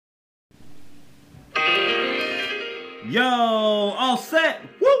Yo, all set.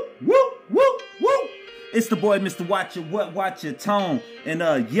 Woo, woo, woo, woo. It's the boy, Mr. Watch Your What, Watch Your Tone. And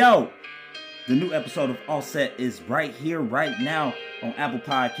yo, the new episode of All Set is right here, right now on Apple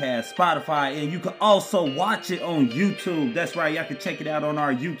Podcasts, Spotify, and you can also watch it on YouTube. That's right, y'all can check it out on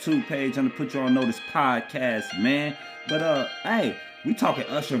our YouTube page on the Put You On Notice podcast, man. But hey, we talking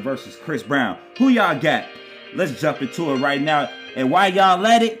Usher versus Chris Brown. Who y'all got? Let's jump into it right now. And while y'all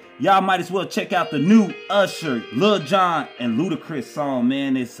at it, y'all might as well check out the new Usher, Lil Jon, and Ludacris song,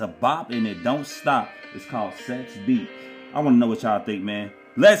 man. It's a bop and it don't stop. It's called Sex Beat. I want to know what y'all think, man.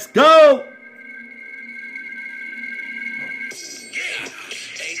 Let's go!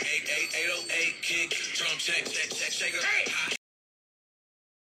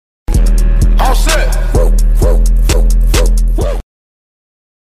 All set.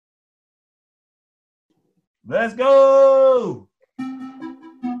 Let's go!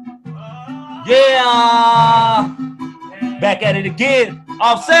 Yeah! Back at it again.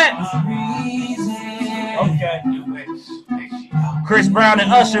 Offset. Okay. Chris Brown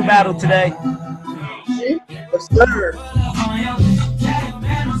and Usher battle today. Yes, sir.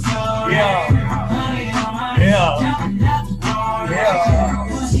 Yeah. Yeah.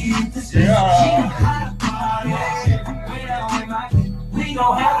 We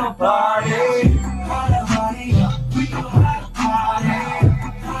gon' have a party. We gon' have a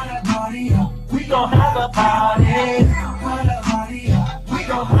party. We gon' have a party. We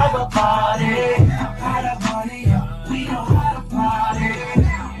gon' have a party.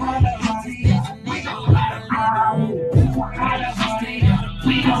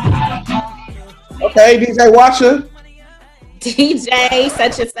 Okay, DJ Watcher. DJ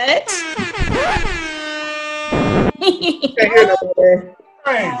such and such. Can't hear no more.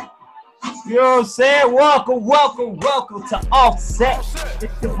 Crazy. You know what I'm saying? Welcome to Offset.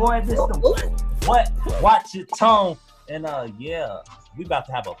 It's your boy, Mr. What? Watch Your Tone. And yeah, we about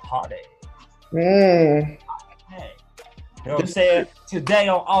to have a party. Hey. You know what I'm saying? Today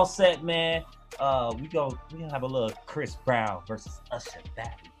on Offset, man, we gonna have a little Chris Brown versus Usher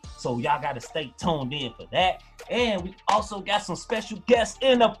battle. So y'all gotta stay tuned in for that. And we also got some special guests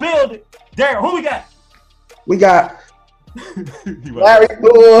in the building. Daryl, who we got? We got Larry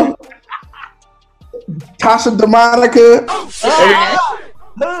Bull, Tasha DeMonica.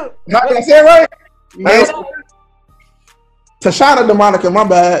 Not gonna say it right? Yeah. Tashana DeMonica, my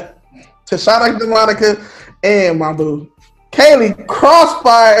bad. Tashana DeMonica and my boo, Kaylee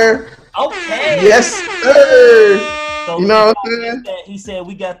Crossfire. Okay. Yes, sir. So you know what I'm saying? He said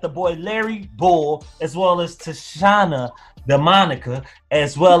we got the boy Larry Bull, as well as Tashana DeMonica,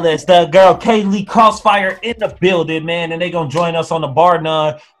 as well as the girl Kaylee Crossfire in the building, man. And they gonna join us on the bar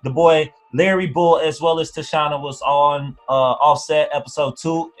none. The boy Larry Bull, as well as Tashana, was on Offset episode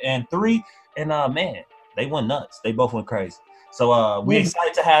 2 and 3. And man, they went nuts. They both went crazy. So we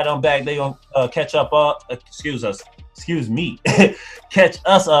excited to have them back. They gonna catch me, catch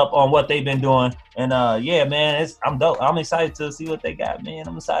us up on what they've been doing. And yeah, man, I'm dope. I'm excited to see what they got, man.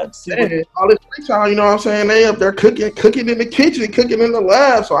 I'm excited to see all this free time, you know what I'm saying? They up there cooking in the kitchen, cooking in the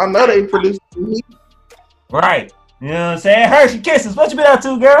lab. So I know they produce. Right. You know what I'm saying? Hershey Kisses, what you been up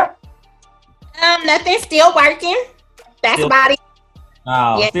to, girl? Nothing, still working. That's about it.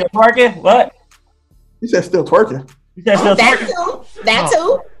 Oh, Yeah. Still working? What? You said still twerking. You said still That twerking? too. That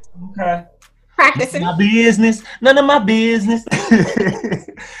too. Okay. Practicing. My business. None of my business.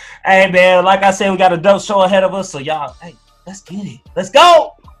 Hey, man, like I said, we got a dope show ahead of us. So y'all, hey, let's get it. Let's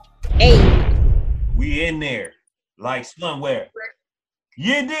go. Hey. We in there like swimwear.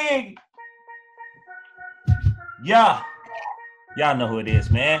 You dig? Yeah. Y'all know who it is,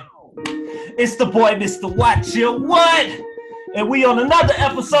 man. It's the boy, Mr. Watch Your What? And we on another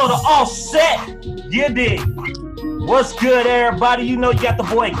episode of Offset. You dig? What's good, everybody? You know you got the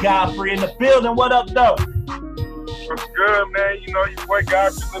boy Godfrey in the building. What up, though? What's good, man? You know your boy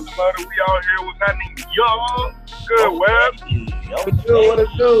Godfrey Little Mother. We out here with that name, y'all. Good, Web. What it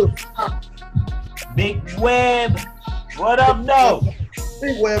do? Big Web. What up, though?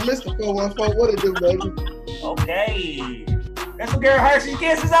 Big Web, Mr. 414. What it do, baby? Okay. That's some girl Hershey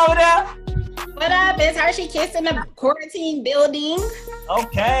Kisses over there. What up? It's Hershey Kiss in the quarantine building.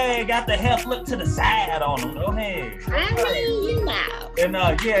 Okay, got the hair flipped to the side on them. Go ahead. I mean, you know. And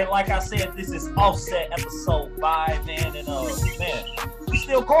yeah, like I said, this is Offset episode 5, man. And man, we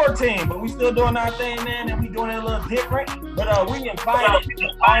still quarantined, but we still doing our thing, man. And we doing it a little different. But we invited us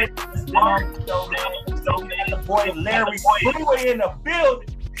on the show, man. So we got the boy Larry Freeway in the building.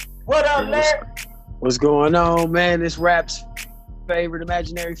 What up, Larry? What's going on, man? This Raps favorite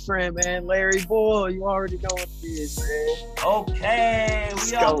imaginary friend, man, Larry Boy. You already know what it is, man. Okay, we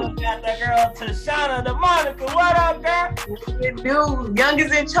Let's also go. got that girl Tashana the Monica. What up, girl? Dude, Young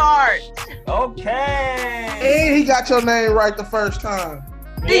is in charge. Okay. And he got your name right the first time.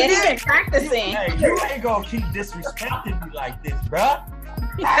 Yeah, he's been practicing. Hey, you ain't gonna keep disrespecting me like this, bruh.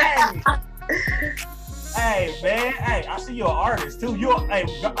 Hey. Hey, man. Hey, I see you're an artist, too. Hey,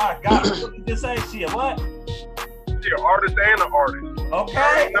 God, what you just say? She a what? She an artist and an artist.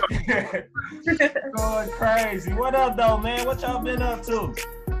 Okay. Going crazy. What up, though, man? What y'all been up to?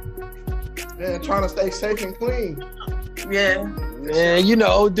 Yeah, trying to stay safe and clean. Yeah. Man, you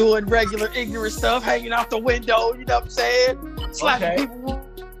know, doing regular ignorant stuff, hanging out the window, you know what I'm saying? Slapping Okay. people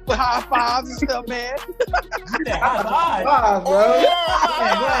with high fives and stuff, man. Yeah, high five. Five, bro.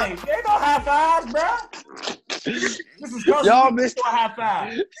 Hey, ain't no high fives, bro. This is close Y'all to missed a high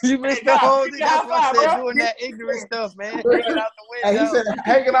five. You missed Hey, the God, whole give thing. me a That's why I high said five, bro. doing that ignorant stuff, man. Hanging out the And he window. said,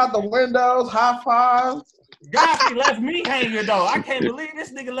 hanging out the windows, high fives. Godfrey left me hanging, though. I can't believe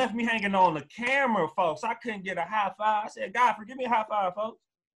this nigga left me hanging on the camera, folks. I couldn't get a high five. I said, Godfrey, give me a high five, folks.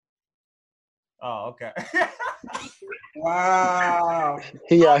 Oh, okay. Wow.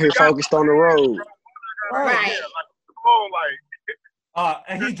 He out here focused on the road. Right. Yeah, like, come on, like,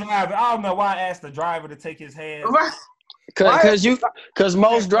 And he driving. I don't know why I asked the driver to take his hands. Right. Cause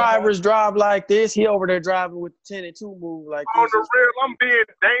most drivers drive like this. He over there driving with the 10 and 2 move like on this. the real, I'm being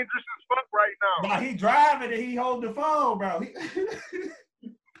dangerous as fuck right now. Nah, he driving and he holding the phone, bro.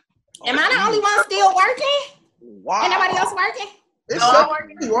 Am I the only one still working? Wow. Ain't nobody else working? It's No, so I'm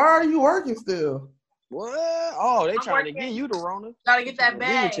working. Why are you working still? What? Oh, they I'm trying to working. get you the Rona. Gotta get that Give it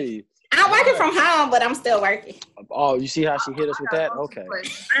bag. to you. I'm working from home, but I'm still working. Oh, you see how she hit us with that? Okay.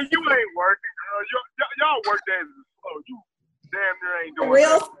 And you ain't working, girl. Y'all work days is slow. You damn near ain't doing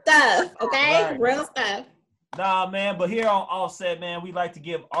Real that. stuff, okay? Right. Real stuff. Nah, man, but here on Offset, man, we like to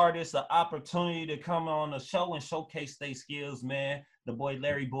give artists an opportunity to come on the show and showcase their skills, man. The boy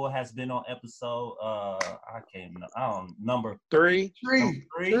Larry Boy has been on episode, number 3. Three.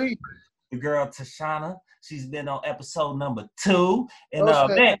 The girl Tashana, she's been on episode number 2. And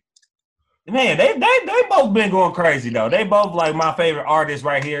Okay. man, they both been going crazy though. They both like my favorite artists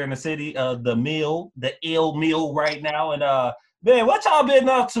right here in the city. The Ill Mill right now. And man, what y'all been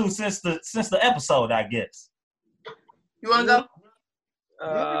up to since the episode, I guess? You wanna go?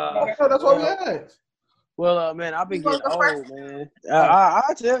 That's what we asked. Well, man, I've been You wanna getting go old, man.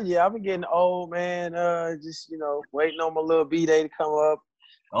 I tell you, I've been getting old, man. Just waiting on my little B-day to come up.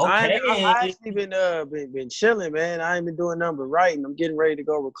 Okay. I actually been chilling, man. I ain't been doing nothing but writing. I'm getting ready to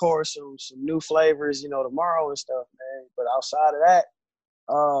go record some new flavors, tomorrow and stuff, man. But outside of that,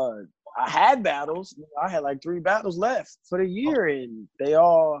 I had battles. I had like 3 battles left for the year, and they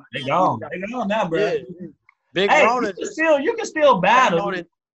all They gone. They gone now, bro. Yeah, Big Hey, Rona. you can still battle. You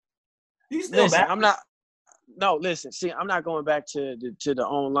can still Listen, battle. I'm not. No, listen. See, I'm not going back to the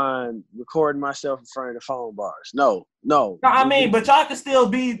online recording myself in front of the phone bars. No. No, I mean, but y'all can still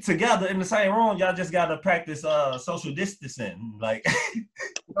be together in the same room. Y'all just gotta practice social distancing. Like,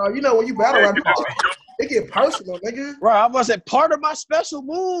 When you battle rap, it get personal, nigga. Right, I must say part of my special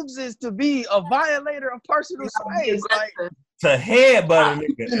moves is to be a violator of personal space. Like to headbutt a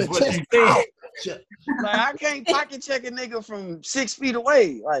nigga is what you said. Like I can't pocket check a nigga from 6 feet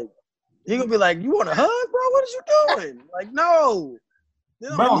away. Like he gonna be like, "You want a hug, bro? What is you doing?" Like, no.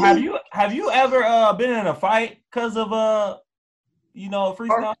 Bro, have you ever been in a fight because of freestyle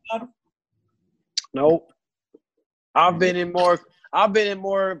battle? Nope. I've been in more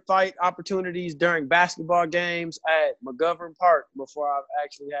fight opportunities during basketball games at McGovern Park before I've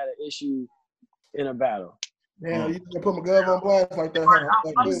actually had an issue in a battle. Damn, you can put my glove on blast like that, huh?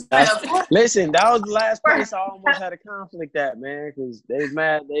 Like, Listen, that was the last place I almost had a conflict at, man, because they was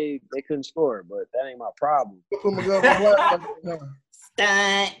mad they couldn't score, but that ain't my problem. put my glove on blast like that, huh?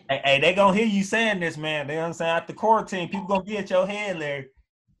 Stunt. Hey, they gonna hear you saying this, man. They understand after quarantine, people gonna get your head, Larry.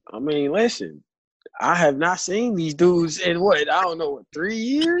 I mean, listen, I have not seen these dudes in I don't know, 3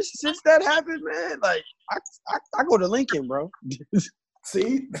 years since that happened, man. Like, I go to Lincoln, bro.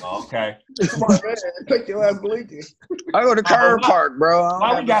 See? Okay. Come on, man. Take your ass to Lincoln. I go to Curve Park, bro.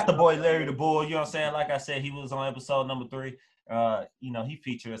 Why we got the boy Larry the Bull? You know what I'm saying? Like I said, he was on episode number 3. He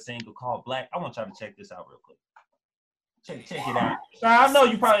featured a single called Black. I want y'all to check this out real quick. Check it out. So I know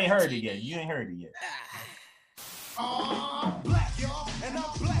you probably ain't heard it yet. You ain't heard it yet. I'm black, y'all, and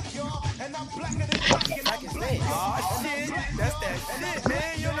I'm black, y'all, and I'm blacker than black, and I'm black. Oh, shit, that's that shit,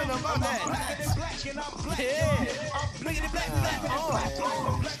 man. You don't know about that. Blacker than black, and I'm black. Yeah, I'm blacker than black.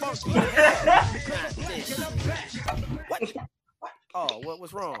 Oh, what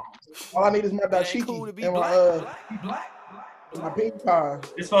was wrong? All I need is my dashiki Cool to be and black. my My pink pie.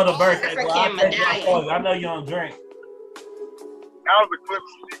 It's for the birthday. African Well, I'll take my medallion. photo. I know you don't drink. That was a clip.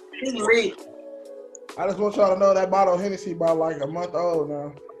 He's lit. I just want y'all to know that bottle of Hennessy about like a month old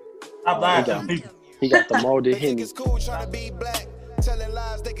now. Stop lying to people. He got the molded They think Henny. it's cool trying to be black. Telling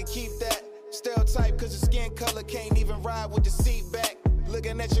lies, they can keep that. Stereotype, cause the skin color can't even ride with the seat back.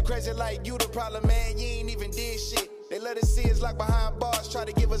 Looking at you crazy like you the problem, man. You ain't even did shit. They let us see us like behind bars, try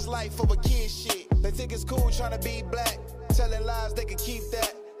to give us life over kid shit. They think it's cool trying to be black. Telling lies, they can keep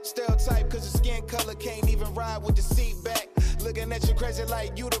that. Stereotype, cause the skin color can't even ride with the seat back. Looking at you crazy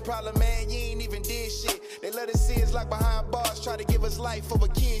like you the problem, man. You ain't even did shit. They let us see us like behind bars, try to give us life over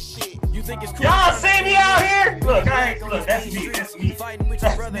kid shit. You think it's cool? Y'all see me out here? Look, look, that's me. That's me. Fighting with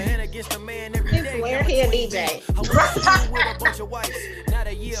your brother and against a man every He's day. wearing here, DJ. I went to school with a bunch of whites. Not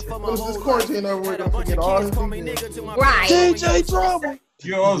a year for my Once whole this quarantine over, we're Had a gonna bunch forget of all kids his call me details. nigga to my Right. DJ Trouble.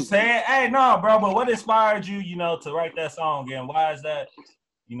 You know what I'm saying? Hey, no, bro, but what inspired you, to write that song, and why is that,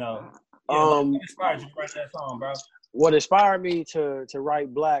 what inspired you to write that song, bro? What inspired me to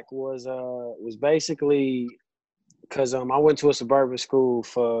write Black was basically because I went to a suburban school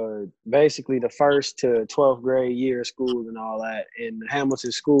for basically the 1st to 12th grade year of school and all that in the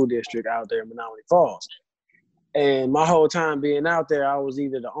Hamilton School District out there in Menominee Falls. And my whole time being out there, I was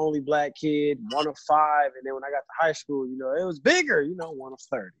either the only black kid, one of 5, and then when I got to high school, it was bigger, one of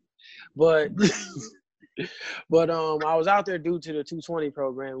 30. But but I was out there due to the 220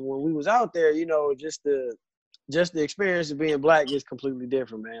 program. When we was out there, just the experience of being black is completely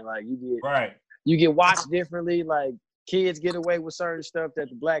different, man. Like you get watched differently. Like kids get away with certain stuff that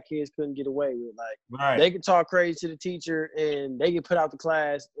the black kids couldn't get away with. Like they could talk crazy to the teacher and they get put out the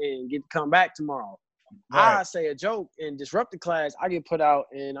class and get to come back tomorrow. I say a joke and disrupt the class. I get put out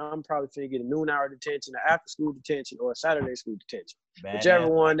and I'm probably finna get a noon hour detention, an after school detention, or a Saturday school detention. Whichever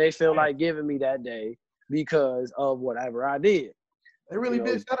one they feel like giving me that day because of whatever I did. They really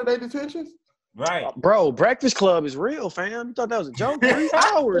did Saturday detentions? Right. Bro, Breakfast Club is real, fam. You thought that was a joke? 3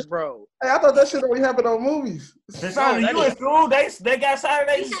 hours, bro. Hey, I thought that shit only happened on movies. You in school, they got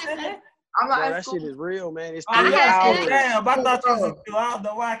Saturday detention? I'm not Bro, in that school. shit is real, man. It's I 3 had hours. Damn, I thought you was in school. I don't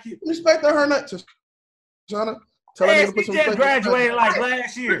know why I keep... Respect her not to Jonna. Tell her Man, to put she some just respect on graduated like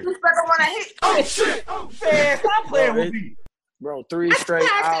last year. You better want to hit. Oh, shit. Man, stop playing with me. Bro, 3 straight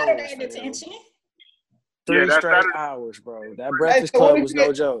hours. Saturday man. detention. 3 that's straight Saturday. hours, bro. That Breakfast so what Club if was you no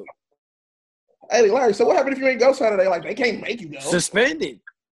get- joke. Hey, Larry, so what happened if you ain't go Saturday? Like, they can't make you go. Suspended.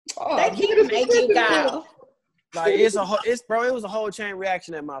 Oh, They can't make you go. Like it was a whole chain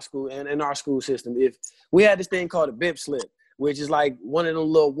reaction at my school and in our school system. If we had this thing called a bib slip, which is like one of the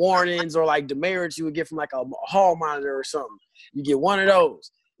little warnings or like demerits you would get from like a hall monitor or something. You get one of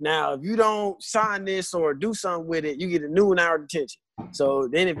those. Now, if you don't sign this or do something with it, you get a noon hour detention. So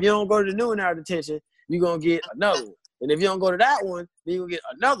then if you don't go to the noon hour detention, you're going to get another one. And if you don't go to that one, then you'll get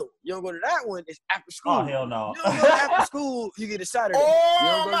another one. You don't go to that one, it's after school. Oh, hell no. You don't go to after school, you get a Saturday. You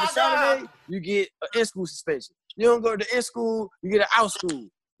don't go to the Saturday, you get an in-school suspension. You don't go to the in-school, you get an out-school.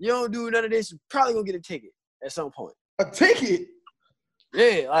 You don't do none of this, you're probably going to get a ticket at some point. A ticket?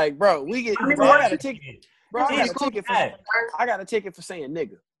 Yeah, like, bro, I got a ticket. Bro, I got a ticket for saying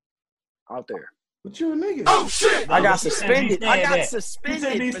nigga out there. But you're a nigga. Oh, shit. I got suspended. I got You suspended.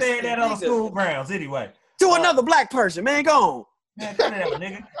 shouldn't be for saying that on the nigga. school grounds anyway. To another black person, man, go on. Man, cut it out,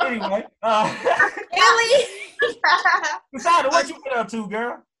 nigga. Anyway. Really? Casada, what you been up to,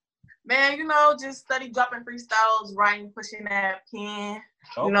 girl? Man, just study dropping freestyles, writing, pushing that pen.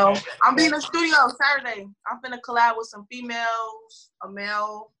 Okay. I'm being in the studio Saturday. I'm finna collab with some females, a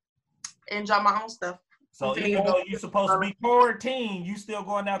male, and drop my own stuff. So even though you're supposed to be quarantined, you still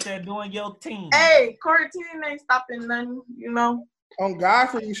going out there doing your team. Hey, quarantine ain't stopping nothing, On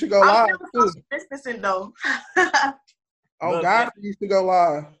Godfrey, you should go I'm live, still too. social distancing though. On Look, Godfrey, you should go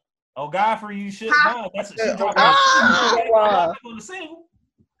live. Oh, Godfrey, you should Huh? know. That's she Yeah, dropped wow. on the single.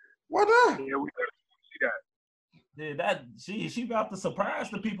 Why not? Yeah, we gotta see that. Yeah, she about to surprise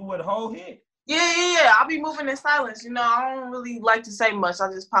the people with a whole hit. Yeah. I'll be moving in silence. I don't really like to say much. I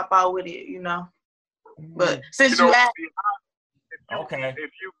just pop out with it, But since you asked, Okay.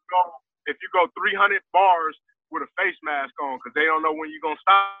 If you go 300 bars with a face mask on, because they don't know when you're gonna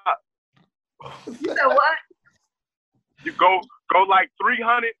stop. you know what? You go like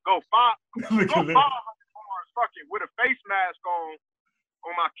 300, go 500 Look at that. bars, fucking with a face mask on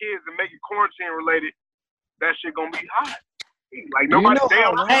my kids and make it quarantine related. That shit gonna be hot. Like nobody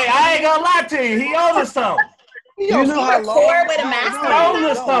damn. Hey, I ain't gonna lie to you. He owes us something. You know how long? Record with a mask on.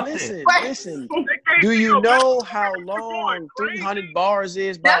 Owes us something. Listen. Do you know how long 300 bars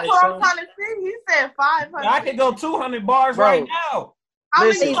is by That's what I'm itself? trying to see. He said 500. I could go 200 bars Bro. right now.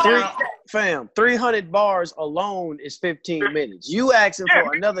 Listen, many- 300 bars alone is 15 minutes. You asking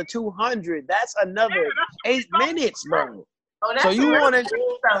for another 200, that's another 8 minutes, bro. Oh, that's So you want to?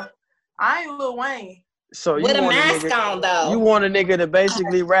 to? I ain't Lil Wayne. So you With a want mask nigga, on, though. You want a nigga to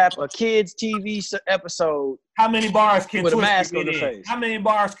basically rap a kids TV episode How many bars can with a Twista mask on get the in? face. How many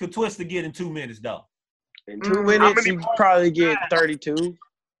bars could Twista get in 2 minutes though? In 2 minutes, many he bars probably is get that? 32.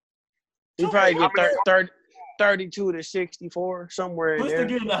 He probably How get many- 32 to 64, somewhere in Twista there.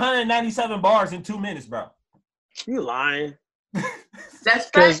 getting 197 bars in 2 minutes, bro. You lying. That's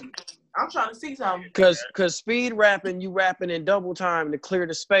 'Cause- fake. I'm trying to see something. Cause speed rapping, you rapping in double time to clear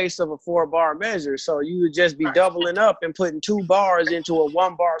the space of a 4-bar measure. So you would just be doubling up and putting 2 bars into a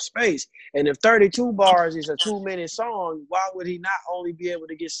 1-bar space. And if 32 bars is a 2-minute song, why would he not only be able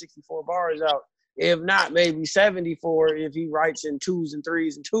to get 64 bars out? If not, maybe 74 if he writes in 2s and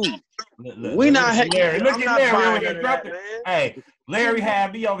 3s and 2s. We not Larry. Look I'm at not Larry buying over none here of that, dropping. man. Hey, Larry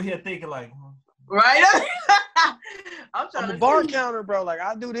had me over here thinking like, Right? I'm trying I'm a to bar see. counter, bro. Like,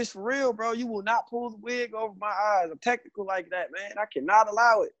 I do this for real, bro. You will not pull the wig over my eyes. I'm technical like that, man. I cannot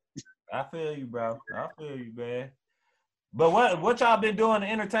allow it. I feel you, bro. I feel you, man. But what y'all been doing to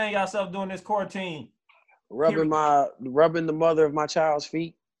entertain yourself during this quarantine? Rubbing the mother of my child's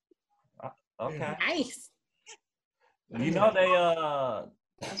feet. Okay. Nice. You know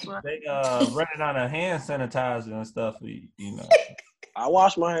That's what they running out of hand sanitizer and stuff. You know. I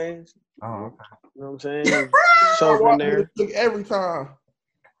wash my hands. Oh, okay. You know what I'm saying? Soap in there. Every time.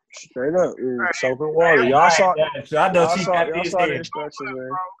 Straight up. Soap and water. Y'all saw I know y'all she saw, got y'all these saw the things. instructions, man.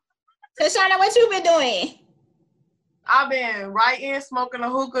 Tashana, what you been doing? I've been writing, smoking a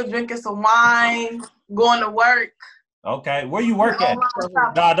hookah, drinking some wine, going to work. Okay, where you work at?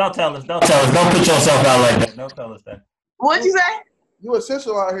 Online. No, don't tell us. Don't tell us. Don't put yourself out like that. Don't tell us that. What'd you say? You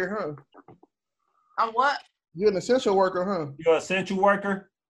essential out here, huh? I'm what? You an essential worker, huh? You're an essential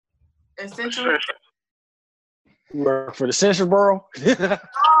worker? Essential. You work for the Central Borough?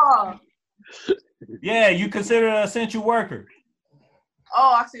 Oh, Yeah, you consider an essential worker.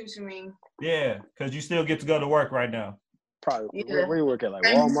 I see what you mean. Yeah, because you still get to go to work right now. Probably. Yeah. Where you work at? Like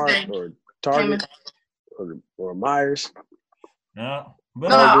Same Walmart thing. or Target or Myers? Yeah. But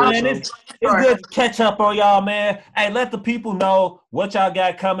No, man, it's good to catch up on y'all, man. Hey, let the people know what y'all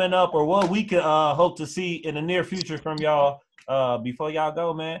got coming up or what we could hope to see in the near future from y'all before y'all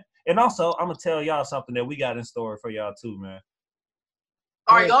go, man. And also, I'm going to tell y'all something that we got in store for y'all too, man.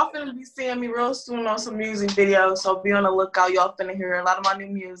 All right, y'all finna be seeing me real soon on some music videos, so be on the lookout. Y'all finna hear a lot of my new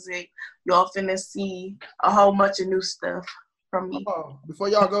music. Y'all finna see a whole bunch of new stuff from me. Before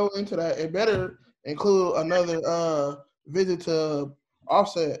y'all go into that, it better include another visit to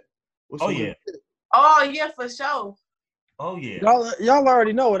Offset. Oh, yeah. Oh, yeah, for sure. Oh, yeah. Y'all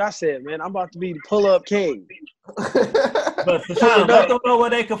already know what I said, man. I'm about to be the pull-up king. But Tashana, let them know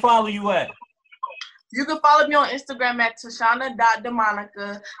where they can follow you at. You can follow me on Instagram at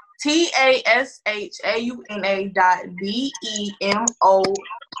Tashana.Demonica,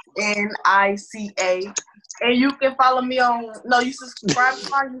 TASHAUNA.DEMONICA. And you can follow me you subscribe to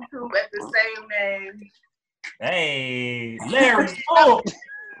my YouTube at the same name. Hey, Larry. Oh.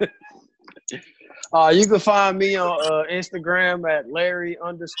 You can find me on Instagram at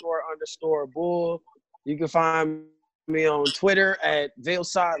Larry__Bull. You can find me on Twitter at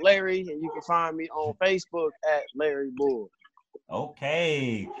Vilside Larry, and you can find me on Facebook at Larry Bull.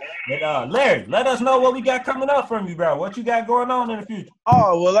 Okay. And, Larry, let us know what we got coming up from you, bro. What you got going on in the future?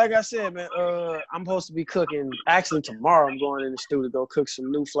 Oh, well, like I said, man, I'm supposed to be cooking. Actually, tomorrow I'm going in the studio to go cook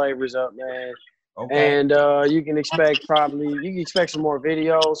some new flavors up, man. Okay. And you can expect some more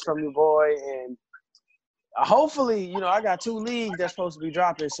videos from your boy. And hopefully, I got 2 leagues that's supposed to be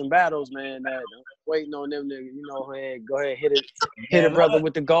dropping some battles, man. That I'm waiting on them to, go ahead, hit a brother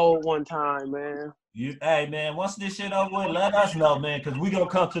with the gold one time, man. Hey, man, once this shit over with, let us know, man, because we going to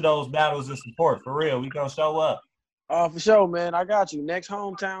come to those battles and support. For real, we going to show up. Oh, for sure, man. I got you. Next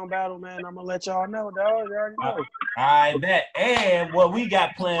hometown battle, man, I'm going to let y'all know, dog. You already know. I bet. And what we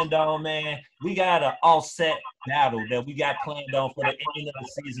got planned on, man, we got an Offset battle that we got planned on for the end of the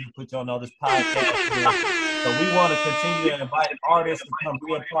season. Put you on this podcast. So we want to continue to invite artists to come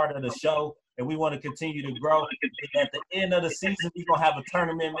be a part of the show. And we want to continue to grow. And at the end of the season, we're going to have a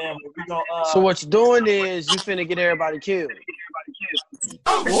tournament, man. Where we gonna, so what you're doing is you finna get everybody killed.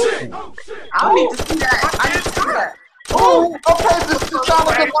 I need to see that. I need to see that. Oh, okay, this is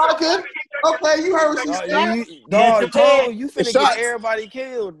Tashana Demonica. Okay, you heard what she said. You finna get everybody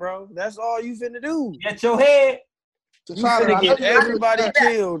killed, bro. That's all you finna do. Get your head. You finna get everybody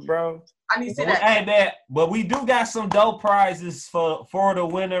killed, bro. I need to see that. Hey, man, but we do got some dope prizes for the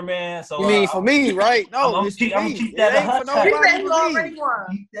winner, man. So You mean for me, right? No, I'm it's gonna for me. keep It that a ain't hush for hush. He nobody said he but me. already won.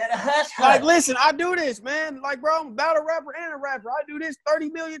 Keep that a hush Like, hush. listen, I do this, man. Like, bro, I'm a battle rapper and a rapper. I do this 30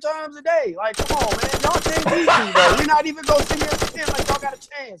 million times a day. Like, come on, man. Y'all can't beat me, bro. You're not even gonna sit here and pretend like y'all got a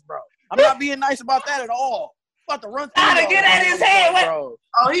chance, bro. I'm not being nice about that at all. I'm about to run through Gotta y'all, get at bro. his head. bro.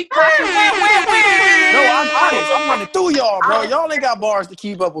 Oh, he cooking. No, I'm honest. I'm running through y'all, bro. Y'all ain't got bars to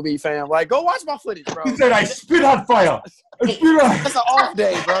keep up with me, fam. Like, go watch my footage, bro. He said, "I spit on fire." I spit on. That's an off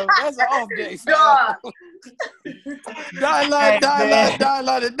day, bro. That's an off day, fam. Dog.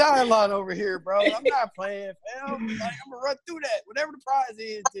 Die line over here, bro. I'm not playing, fam. Like, I'm gonna run through that. Whatever the prize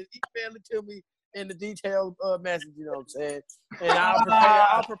is, just email it to me in the detailed message. You know what I'm saying? And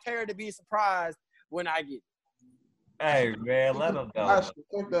I'll prepare to be surprised when I get it. Hey, man, let him go. I should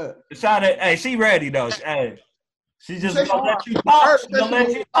think that. Shawty, hey, she ready though. Hey, she just Say gonna let she- you talk. her She gonna let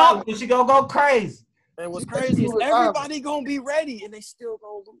especially you talk, and she gonna go crazy. And what's crazy is everybody gonna be ready, and they still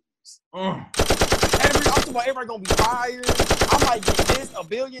gonna lose. Mm. I'm talking about everybody gonna be fired. I might get this a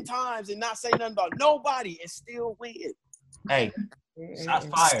billion times and not say nothing about nobody and still win. Hey, shots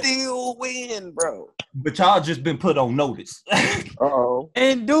fired. Still win, bro. But y'all just been put on notice. Oh.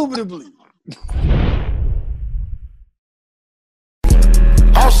 Indubitably.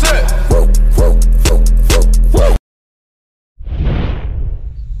 All set.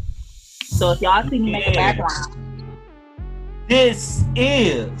 So if y'all see me make a background, This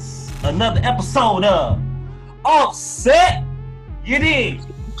is another episode of Offset. You dig?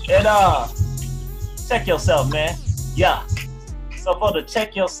 And check yourself, man. Yeah. So for the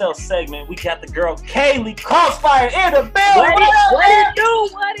check yourself segment, we got the girl Kaylee Crossfire in the building.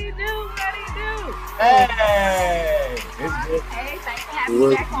 what he do? Hey, it's good. Hey, thanks for having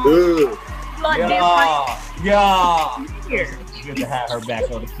me back on. Good. Yeah. Here. It's good to have her back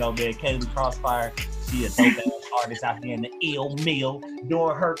on the show, man. Kaylee Crossfire. She a dope ass artist out here in the ill mill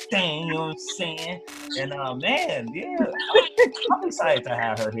doing her thing, you know what I'm saying? And man, yeah. I'm excited to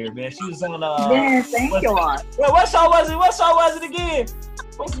have her here, man. She was on Yeah, thank you all. Well, what show was it? What show was it again?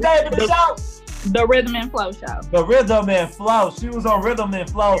 What's the name of the show? The Rhythm and Flow Show. The Rhythm and Flow. She was on Rhythm and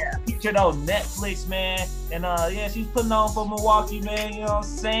Flow, Yeah. featured on Netflix, man. And yeah, she's putting on for Milwaukee, man. You know what I'm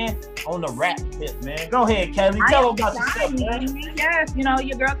saying? On the rap tip, man. Go ahead, Kelly. Tell them about yourself, man. Yes, you know,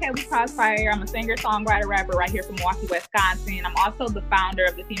 your girl Kaylee Crossfire. I'm a singer, songwriter, rapper right here from Milwaukee, Wisconsin. I'm also the founder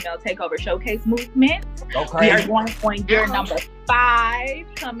of the Female Takeover Showcase Movement. Go We are crazy. going on year number 5,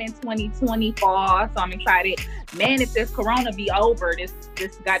 coming 2020 fall. So I'm excited. Man, if this corona be over, this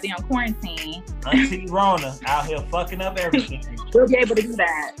goddamn quarantine, Auntie Rona out here fucking up everything. we'll be able to do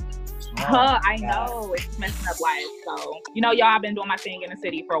that. Oh, I know it's messing up life. So, you know, y'all, I've been doing my thing in the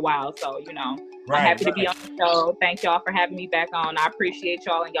city for a while. So, you know, I'm happy to be on the show. Thank y'all for having me back on. I appreciate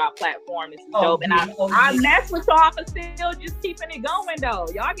y'all and y'all platform. It's dope. And I mess with y'all for still just keeping it going, though.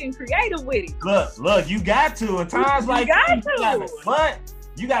 Y'all getting creative with it. Look, you got to. At times like got these, to. but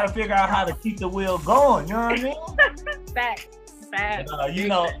you got to figure out how to keep the wheel going. You know what I mean? Facts.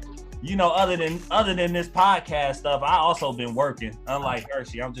 You know, other than this podcast stuff, I also been working. Unlike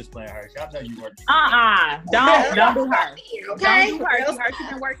Hershey, I'm just playing Hershey. I know you working. Don't do her. Okay. Don't do her. Hershey's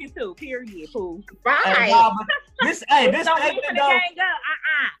been working too. Period. Pooh. Right. This Don't segment even though.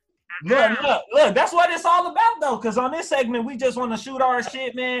 gang up. Look, that's what it's all about though. Cause on this segment, we just want to shoot our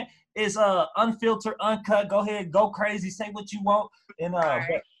shit, man. It's unfiltered, uncut. Go ahead, go crazy, say what you want. And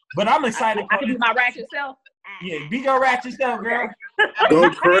but I'm excited. I can be my ratchet self. Yeah, be your ratchet self, girl. Go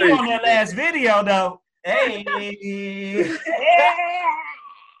You crazy. on that last video though. Hey. I'm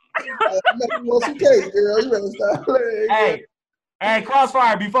making you want some cake, girl. You better stop playing. Hey,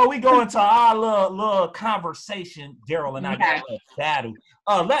 Crossfire, before we go into our little conversation, Daryl and I got a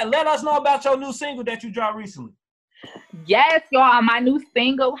little battle. Let us know about your new single that you dropped recently. Yes, y'all. My new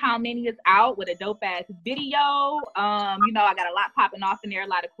single, How Many, is out with a dope ass video. You know, I got a lot popping off in there, a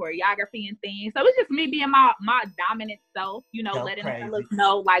lot of choreography and things. So it's just me being my dominant self, you know, letting the fellas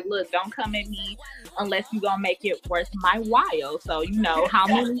know, like, look, don't come at me unless you gonna make it worth my while. So, you know, how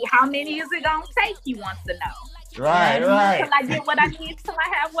many is it gonna take? He wants to know. Right. Till I get what I need, till I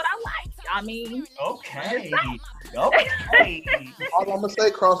have what I like. I mean, Okay. All I'm gonna say,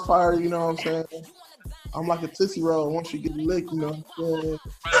 Crossfire, you know what I'm saying? I'm like a Tootsie Roll. Once you get licked, you know what I'm saying?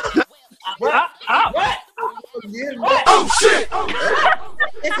 What? Yeah, Oh shit!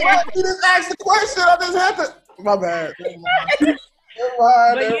 you just asked the question. I just had to. My bad. Never mind.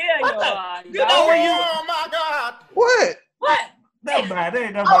 but yeah, y'all. You know where you? Oh my god! What? No, man, they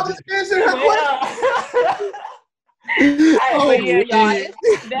ain't I nobody. was just answering her question. But yeah, y'all,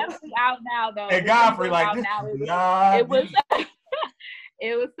 it's definitely out now though. And Godfrey, It's like, out this now. is not It was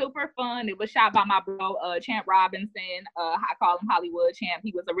It was super fun. It was shot by my bro, Champ Robinson. I call him Hollywood Champ.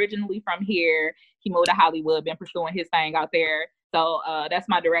 He was originally from here. He moved to Hollywood, been pursuing his thing out there. So that's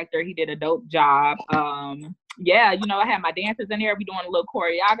my director. He did a dope job. Yeah, you know, I had my dancers in there. We doing a little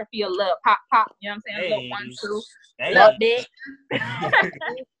choreography, a little pop, you know what I'm saying? A little 1, 2, little bit.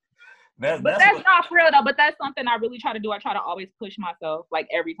 But that's not for real though. But that's something I really try to do. I try to always push myself. Like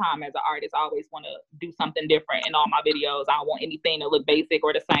every time as an artist, I always want to do something different in all my videos. I don't want anything to look basic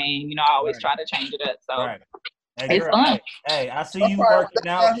or the same. You know, I always try to change it up. So hey, it's fun. Hey, I see you working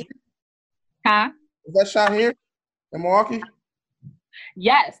out. Huh? Is that shot here in Milwaukee?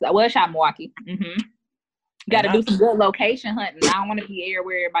 Yes, that was shot in Milwaukee. Got to do some good location hunting. I don't want to be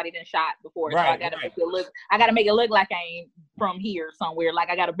where everybody done shot before. So I got to make it look. I got to make it look like I ain't from here somewhere.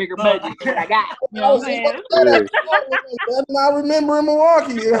 Like I got a bigger budget than what I got. You know what I'm saying? I remember in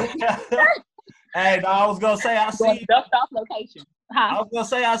Milwaukee. Hey, no, I was gonna say I see you. Dust off location. I was gonna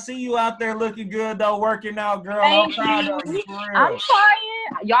say I see you out there looking good though, working out, girl. I'm proud of you, for real. I'm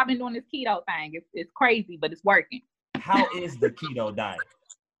trying. Y'all been doing this keto thing. It's crazy, but it's working. How is the keto diet?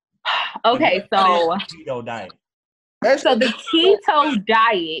 Okay, so keto diet. So the keto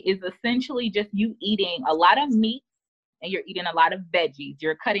diet is essentially just you eating a lot of meat and you're eating a lot of veggies.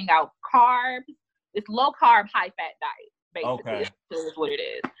 You're cutting out carbs. It's low carb, high fat diet, basically. Okay. Is what it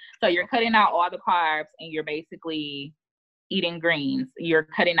is. So you're cutting out all the carbs and you're basically eating greens. You're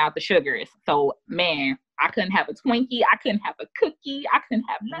cutting out the sugars. So man, I couldn't have a Twinkie. I couldn't have a cookie. I couldn't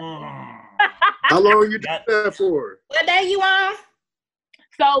have nothing. How long you did that for? What day you on?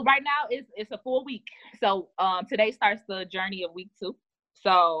 So right now it's a full week. So today starts the journey of week 2.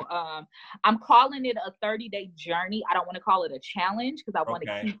 So I'm calling it a 30-day journey. I don't want to call it a challenge because I want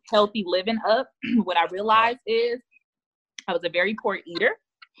to keep healthy living up. What I realized is I was a very poor eater,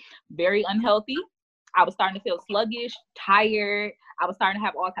 very unhealthy. I was starting to feel sluggish, tired. I was starting to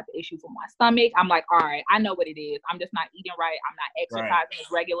have all types of issues with my stomach. I'm like, all right, I know what it is. I'm just not eating right. I'm not exercising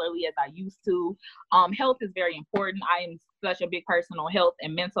as regularly as I used to. Health is very important. I am such a big person on health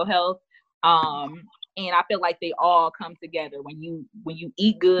and mental health. And I feel like they all come together. When you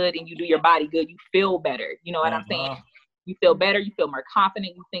eat good and you do your body good, you feel better. You know what I'm saying? You feel better. You feel more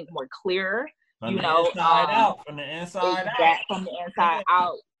confident. You think more clearer. From the inside out. From the inside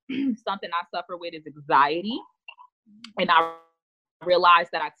out. Something I suffer with is anxiety. And I realized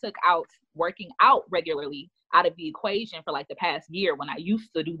that I took out working out regularly out of the equation for like the past year when I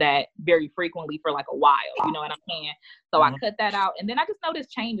used to do that very frequently for like a while. You know what I'm saying? So I cut that out. And then I just noticed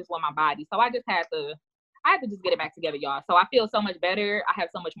changes with my body. So I had to just get it back together, y'all. So I feel so much better. I have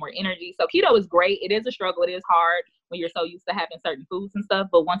so much more energy. So keto is great. It is a struggle. It is hard when you're so used to having certain foods and stuff.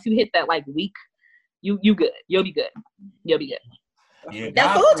 But once you hit that like week, you good. You'll be good. You'll be good. Yeah,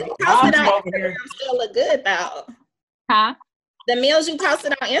 the food you posted on Instagram still look good though. Huh? The meals you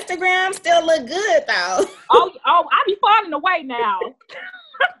posted on Instagram still look good though. Oh, I be falling away now.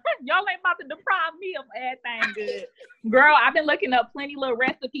 Y'all ain't about to deprive me of everything good. Girl, I've been looking up plenty little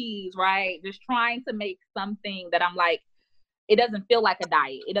recipes, right? Just trying to make something that I'm like, it doesn't feel like a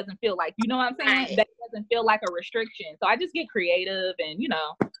diet. It doesn't feel like, you know what I'm saying? That doesn't feel like a restriction. So I just get creative and, you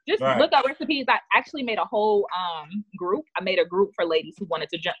know, just look up recipes. I actually made a whole group. I made a group for ladies who wanted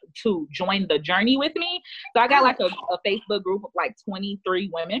to join the journey with me. So I got like a Facebook group of like 23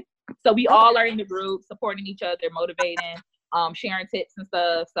 women. So we all are in the group, supporting each other, motivating, sharing tips and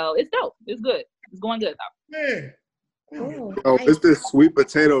stuff. So it's dope. It's good. It's going good though. Man. Oh, it's this sweet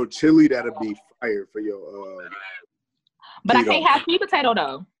potato chili that'll be fire for your But keto. I can't have sweet potato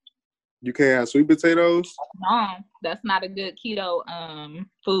though. You can't have sweet potatoes? No, that's not a good keto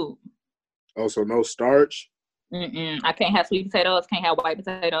food. Oh, so no starch? I can't have sweet potatoes, can't have white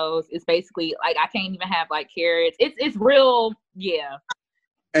potatoes. It's basically like I can't even have like carrots. It's real, yeah.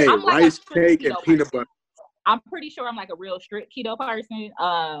 Hey, I'm like rice cake and peanut butter. I'm pretty sure I'm like a real strict keto person.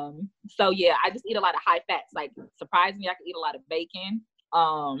 So yeah, I just eat a lot of high fats. Like surprisingly, I can eat a lot of bacon.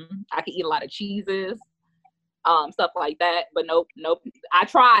 I can eat a lot of cheeses. Stuff like that, but nope. I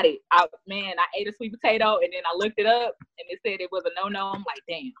tried it. I ate a sweet potato and then I looked it up and it said it was a no. I'm like,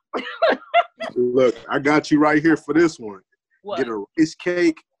 damn. Look, I got you right here for this one. What? Get a rice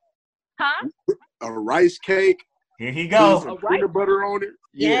cake. Huh? A rice cake. Here he goes. Put some peanut butter on it.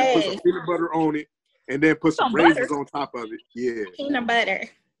 Yeah, put some peanut butter on it, and then put some raisins on top of it. Yeah. Peanut butter.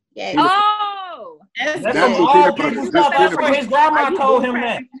 Yeah. Oh, that's all people stuff. That's what his grandma told him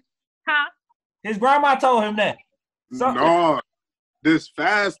that. Huh? His grandma told him that. No, this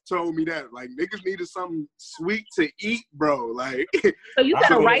fast told me that. Like, niggas needed something sweet to eat, bro. Like, so you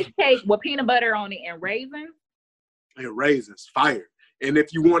said a rice cake with peanut butter on it and raisins? And raisins, fire. And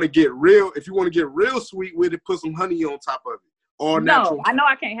if you want to get real sweet with it, put some honey on top of it. all natural. No, I know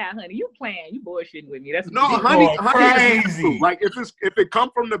I can't have honey. You playing? You bullshitting with me? That's No, honey is natural. Like if it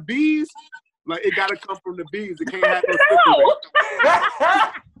come from the bees, like it gotta come from the bees. It can't have no.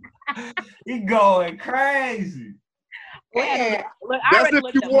 He going crazy. Yeah. Look, that's if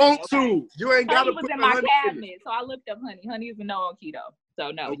you want to. You ain't gotta was put in the my honey cabinet, so I looked up honey. Honey is a no on keto. So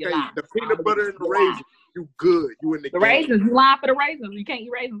no, you're okay, lying. the peanut butter and the raisins, you good. You in the game. Raisins, you lying for the raisins. You can't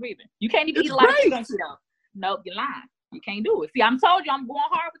eat raisins either. You can't even eat a lot of shit on keto. Nope, you're lying. You can't do it. See, I'm told you I'm going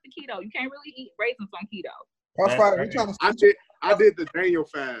hard with the keto. You can't really eat raisins on keto. Crossfire, we trying to I did the Daniel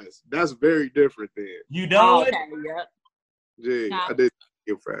fast. That's very different then. You done with it? Yep. Yeah, I did the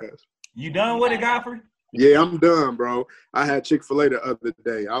Daniel fast. You done with it, Godfrey? Yeah, I'm done, bro. I had Chick-fil-A the other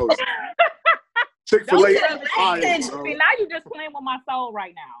day. I was Chick-fil-A. See, now you just playing with my soul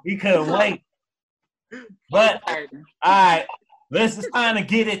right now. He couldn't wait. But all right, let's just kind of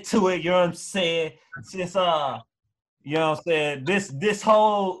get into it. You know what I'm saying? Since you know what I'm saying, this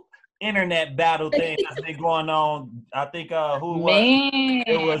whole internet battle thing that's been going on. I think who was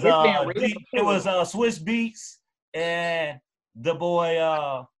it was Swiss Beats and the boy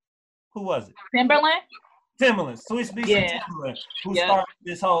who was it? Timberland, Swiss Beats and Timberland, who started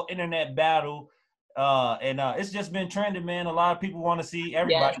this whole internet battle. And it's just been trending, man. A lot of people want to see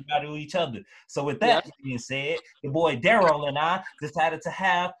everybody battle each other. So with that being said, the boy Daryl and I decided to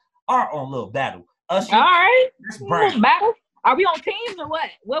have our own little battle. All right, battle. Are we on teams or what?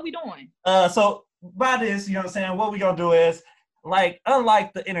 What we doing? So by this, you know what I'm saying? What we gonna do is, like,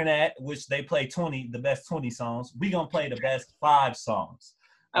 unlike the internet, which they play the best 20 songs, we gonna play the best 5 songs.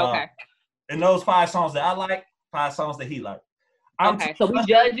 Okay. And those 5 songs that I like, 5 songs that he like. So we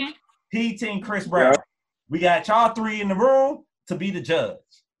judging? He Team Chris Brown. Yeah. We got y'all 3 in the room to be the judge.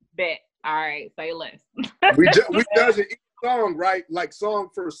 Bet. All right, say less. we judging each song, right? Like song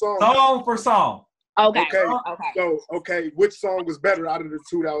for song. Song for song. Okay. So, which song was better out of the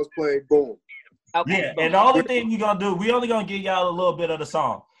 2 that was played? Boom. Okay. Yeah, and the only thing you're going to do, we only going to give y'all a little bit of the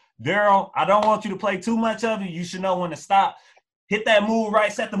song. Daryl, I don't want you to play too much of it. You should know when to stop. Hit that move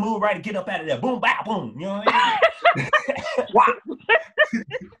right, set the move right, and get up out of there. Boom, bow, boom. You know what I mean? Wow.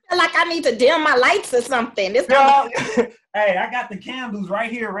 Like I need to dim my lights or something. This hey, I got the candles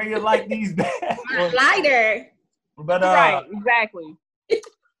right here, ready to light these bad. Lighter. But right, exactly.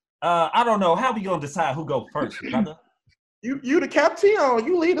 I don't know. How we gonna decide who go first, brother? You the captain.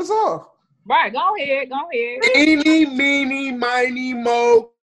 You lead us off. Right, go ahead. Eeny, meeny, miny,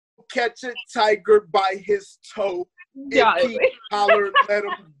 mo. Catch a tiger by his toe. If he holler, let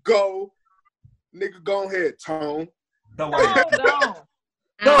him go. Nigga, go ahead, Tone. Don't worry.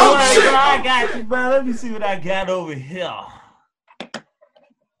 Don't worry, bro. I got you, bro. Let me see what I got over here.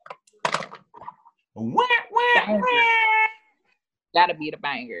 Gotta be the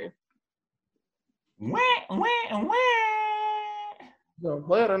banger. No,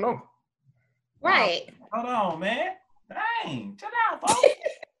 play it or no? Right. Hold on, man. Dang. Chill out, folks.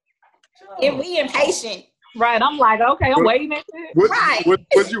 If we impatient. Right. I'm like, okay, I'm waiting at it. Right.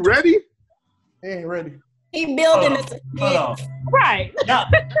 Was you ready? He ain't ready. He building us. Right. Y'all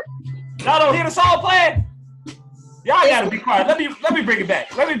don't hear the song playing? Y'all gotta be quiet. Let me bring it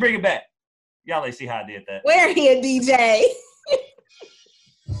back. Y'all ain't see how I did that. Where here, DJ?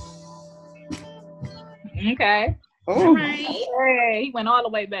 Okay. Oh. Right. Hey, he went all the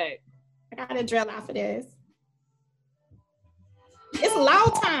way back. I gotta drill off of this. It's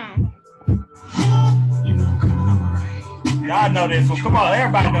loud time. Y'all know this one. Come on,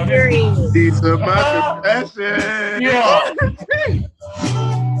 everybody know this one. These are my confessions. Yeah.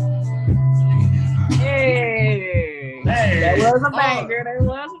 Hey. That was a banger.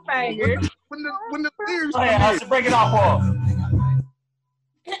 When the lyrics I should break it off for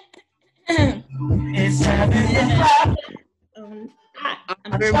It's time to fly.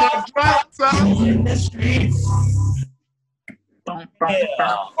 I'm in my drop top in the streets.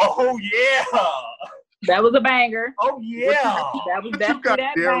 Yeah. Oh yeah. That was a banger. Oh yeah. That was definitely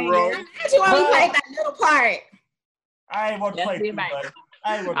that banger. You only played that little part. I ain't want to play too much.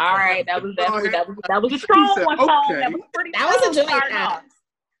 All right, that was definitely that was a strong one. Okay. That was pretty. That was a joint.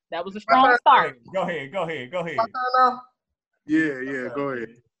 That was a strong start. Go ahead. Yeah, go ahead.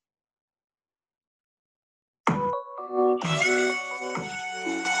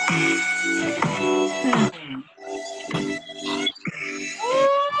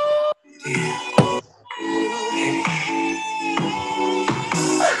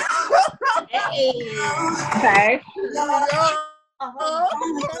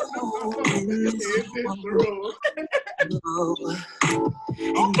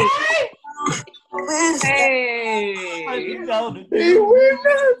 Okay. Hey.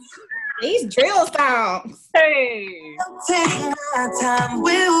 These drill songs. Hey. Take my time,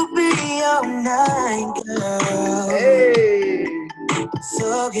 we'll be all night, girl. Hey.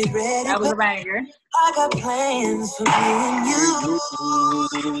 So get ready. That was a banger. I got plans for me and you.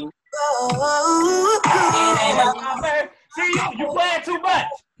 See, you playing too much.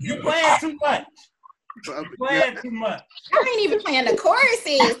 You playing too much. Playing too much. I ain't even playing the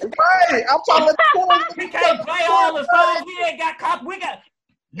choruses. Right, I'm talking about the chorus. We can't play all the songs. We ain't got copy. We got.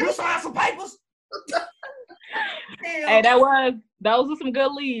 You signed some papers. Hey, those were some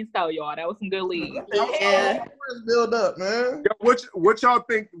good leads, though, y'all. That was some good leads. Yeah. Build up, man. Yo, what y'all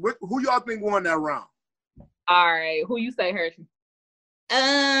think? Who y'all think won that round? All right, who you say, Hershey?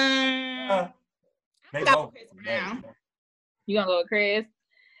 They Go both. Chris Brown. You gonna go with Chris?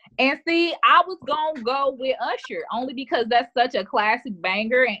 And see, I was gonna go with Usher only because that's such a classic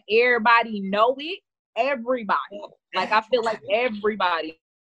banger and everybody know it. Everybody, like I feel like everybody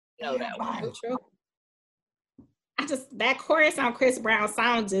know that one. True. That chorus on Chris Brown's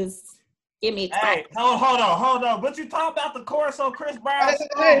song just get me excited. Hey, hold on. But you talk about the chorus on Chris Brown.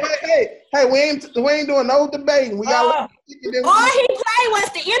 Hey, we ain't doing no debating. We got all he played was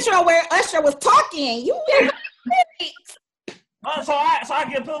the intro where Usher was talking. You so I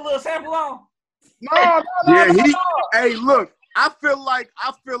can put a little sample on. No. Yeah, hey, look, I feel like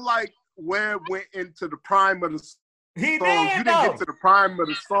Webb went into the prime of the song. He You did, didn't though. get to the prime of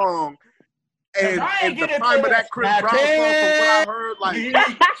the song. And I ain't the get prime into of that Chris Brown song, from what I heard, like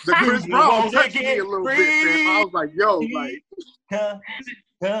the Chris Brown touched me a little bit, man. I was like, yo, like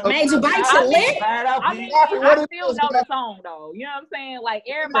made you bite your lip. I mean, I still know the song though. You know what I'm saying? Like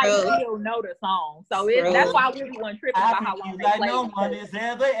everybody still know the song, so that's why we wasn't tripping about how long they like played. no one has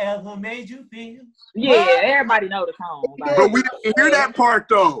ever made you feel. Yeah, everybody know the song. Like, but we didn't hear that part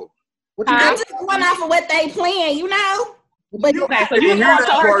though. I'm just going off of what they playing, you know. But so you going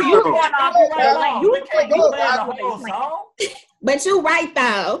off the song? But you right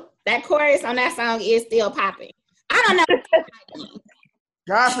though. That chorus on that song is still popping. I don't know.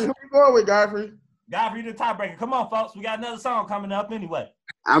 Godfrey, who you going with, Godfrey? Godfrey, the tiebreaker. Come on, folks. We got another song coming up anyway.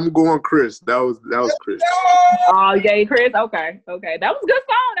 I'm going Chris. That was Chris. Oh, yeah, Chris. Okay. That was a good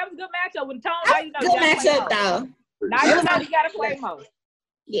song. That was a good matchup with Tone. Now you know good matchup though. Now you know you gotta play more.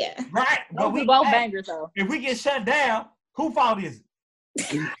 Yeah. Right. But we both bangers though. If we get shut down, who fault is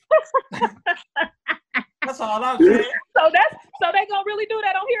it? That's all I'm saying. So they gonna really do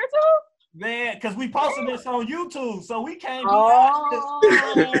that on here too? Man, because we posted this on YouTube, so we can't be bro,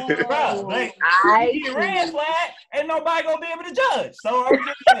 like, we get red flag, ain't nobody gonna be able to judge. So I'm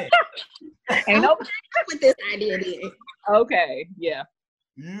just saying. Ain't nobody with this idea then. Okay, yeah.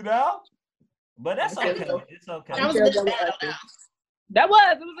 You know? But that's okay. It's okay. That was a good battle. That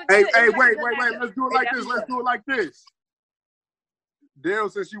was. It was a good, Hey, wait. Let's do it like this. Dale,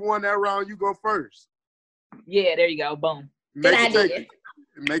 since you won that round, you go first. Yeah, there you go. Boom. Make it take it.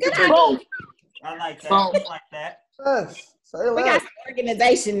 Make it take Boom. it. I like that. Boom. I like that. Yes. Say We got some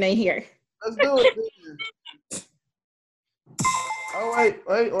organization in here. Let's do it. Oh, wait.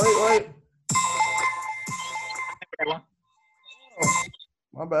 Oh,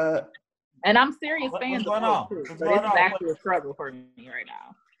 my bad. And I'm serious fans going of on? too, What's so going this is on? actually a struggle for me right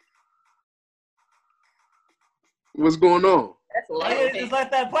now. What's going on? That's a Hey, just let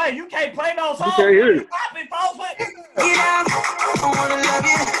that play. You can't play no song. can't hear it. Stop it, folks. I wanna love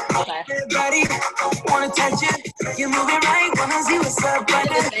you. Everybody wanna touch you. You're moving right, wanna see what's up,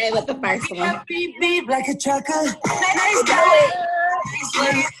 brother. Stay with the first one. Beep beep like a trucker. Nice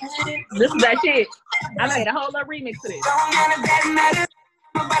This is that shit. I made a whole little remix to this.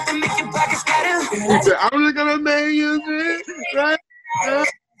 I'm about to make your pockets scatter. He said, I'm just gonna make you right.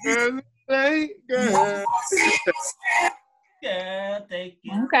 Yeah, thank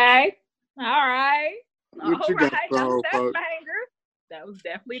you. Okay. All right. What you got, That was that folks? banger. That was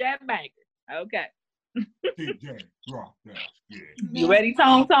definitely that banger. Okay. DJ Rock that shit. You ready,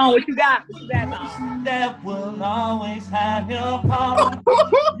 Tone? What you got? What you got, Tone? That will always have your heart.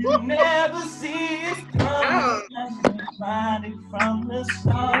 You never see it coming. Find it from the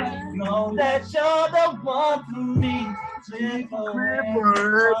start. Know that you're the one for me. Live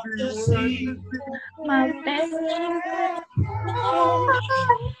forever to see My baby.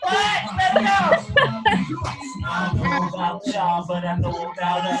 Let's go. I know about y'all, but I know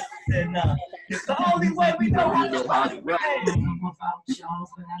about us. And it's the only way we know how to fight.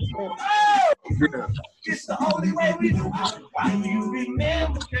 It's the only way we know how to fight. Do you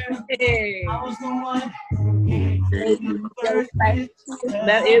remember, girl? Hey. I was the one.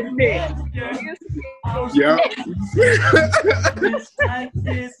 That is it. Yeah. Like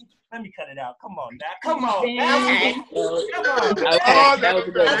this. Let me cut it out. Come on now. Come on. Okay. Okay. That was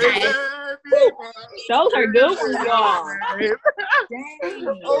good. Those are good ones, y'all.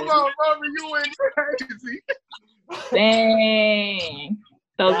 Oh my mama, you went crazy. Dang.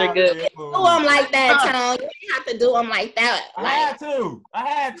 Those are good. Do them like that, Tone. You have to do them like that. I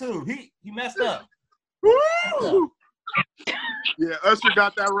had to. He messed up. Woo! Yeah, Usher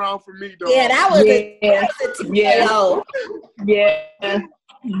got that round for me, though. Yeah, that was a TKO.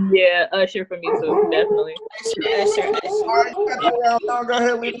 Yeah, Usher for me too, definitely. Usher. All right, you got that round. Now go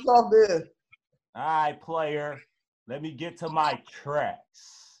ahead, lead us off there. All right, player. Let me get to my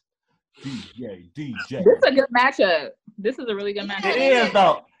tracks. DJ. This is a good matchup. This is a really good matchup. It is,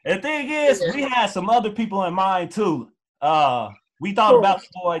 though. The thing is, we had some other people in mind, too. We thought about the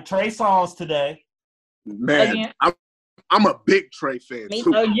boy Trey Songz today. Man, I'm a big Trey fan,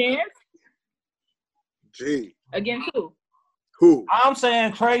 too. Again? Gee. Against who? Who? I'm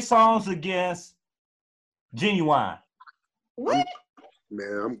saying Trey Songz against Genuine. What?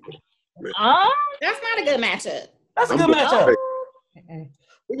 Man, that's not a good matchup. That's a good matchup.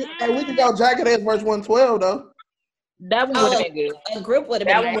 We can go Jagged Edge versus 112 though. That one would have been good. A group would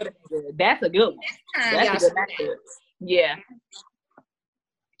have been good. That's a good one. That's a good matchup. Yeah.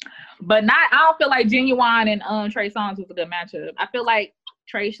 But I don't feel like Genuine and Trey Songz was a good matchup. I feel like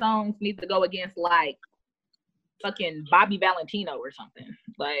Trey Songz needs to go against like fucking Bobby Valentino or something.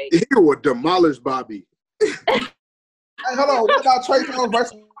 Like he would demolish Bobby. Hey, hold on. What about Trey Songz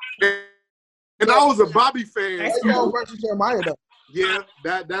versus? And I was a Bobby fan. Trey Songz versus Jeremiah though. Yeah,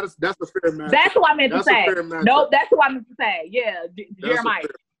 that's a fair match. That's what I meant to say. Nope, that's what I meant to say. Yeah, Jeremiah.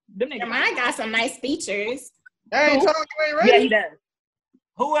 Jeremiah got some nice features. Hey, Tony, you ain't ready? Yeah, he does.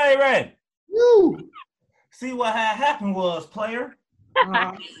 Who ain't ready? You. See what had happened was, player.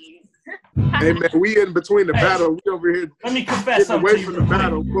 Hey man, we in between the battle. We over here. Let me confess something away to from you. the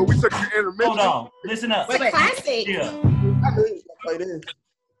battle, but we took the intermission. Hold on, listen up. It's a classic. Yeah. I knew he was gonna play this.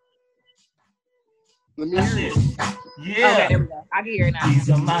 Let me hear it. Yeah. Okay, there we go. I can hear it now. These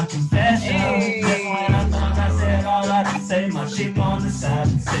are my confessions. Hey. That's when I thought I said all I can say. My chick on the side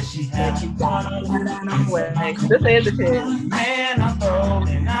said she had you on. This is the shit. Man, I'm thrown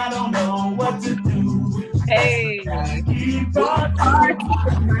and I don't know what to do. Hey. Keep on talking.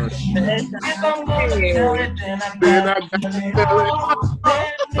 If I'm gonna tell it, then I got to tell it.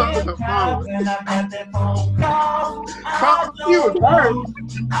 And I got that phone call.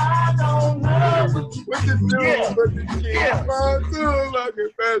 I don't know. What you doing? But the kid doing like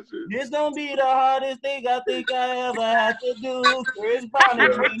confession. This gonna be the hardest thing I think I ever had to do. Chris Brown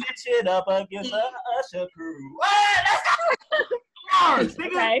and bring this shit up against the Usher crew.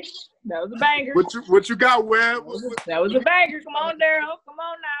 Okay, that was a banger. What you got, Webb? That was a banger. Come on, Daryl. Come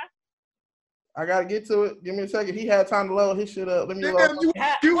on now. I gotta get to it. Give me a second. He had time to load his shit up. Let me load.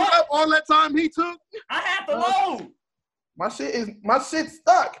 You up all that time he took? I have to load. My shit's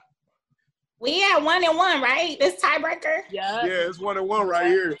stuck. We at 1-1, right? This tiebreaker. Yeah. Yeah, it's 1-1 right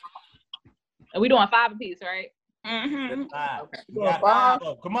here. And we doing 5 apiece, right? Mm-hmm.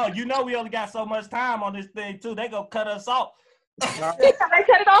 Okay. Come on, you know we only got so much time on this thing too. They gonna cut us off. They cut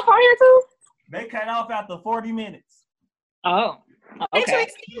it off on here too? They cut off after 40 minutes. Oh. Okay.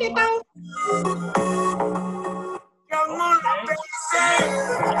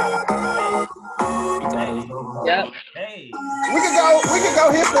 Yep. Hey. We can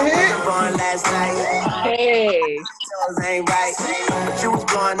go hit for hit. Hey. Ain't right. But you was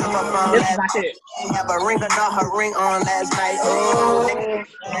blowing up my phone. This is my shit. Have a ring or not her ring on last night. Oh,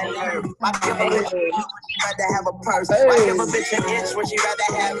 that nerve. I give a bitch rather have a purse. I give a bitch an inch when she rather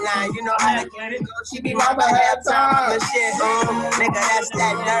have 9. You know how to get it. She be mama halftime and shit. Nigga, that's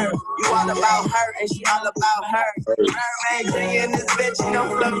that nerve. You all about her and she all about her. Mermaid G in this bitch, you know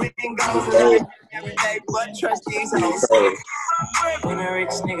flamingo. Every day, but trust these hoes. I'm a rich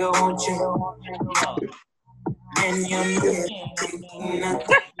nigga, won't you? And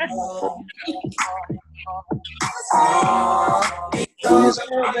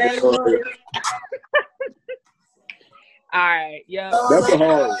All right, yeah. That's a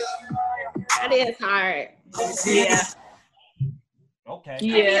hard. That is hard. Yeah. Okay.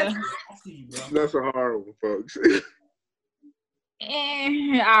 Yeah. That's a hard one, folks.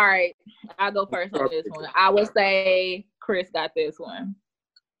 All right. I'll go first on this one. I would say Chris got this one.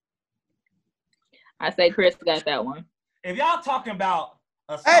 I say Chris got that one. If y'all talking about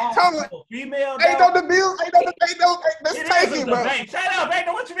a song for female, ain't no debate. Let's take it, bro. Shut up, ain't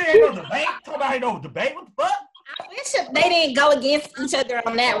no what you mean ain't no debate? Talking about ain't no debate. What the fuck? I wish they didn't go against each other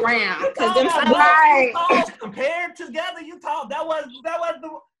on that round because them songs compared together. You talk that was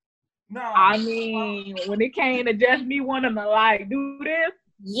the no. I mean, when it came to just me wanting to like do this,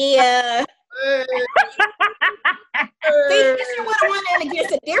 yeah. See, you would have won that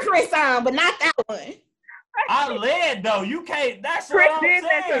against a different song, but not that one. I led though. You can't. That's Chris what I'm did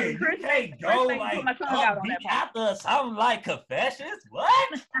that too. saying. Chris You can't Chris go made me like put my tongue out on that upbeat part. after something like Confessions.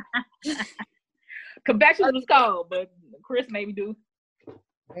 What? Confessions was cold, but Chris made me do.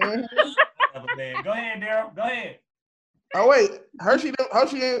 Whatever, man. Go ahead, Daryl. Go ahead. Oh wait, Hershey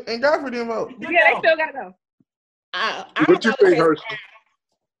and Godfrey didn't vote. Yeah, they still gotta go. What you think, Hershey?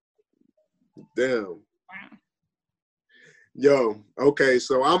 Damn. Yo, okay,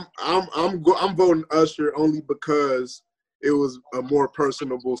 so I'm voting Usher only because it was a more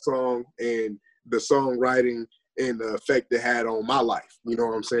personable song and the songwriting and the effect it had on my life. You know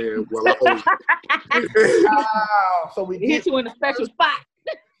what I'm saying? Well, I was, wow, so we hit you in a special spot.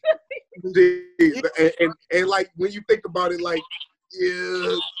 and like when you think about it, like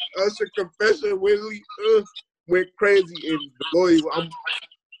yeah, Usher Confession really went crazy and Loyal.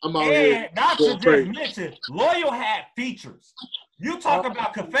 I'm out here. Not to just mention, Loyal had features. You talk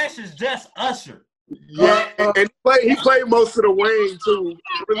about Confessions, just Usher. Yeah, and he played most of the Wayne too.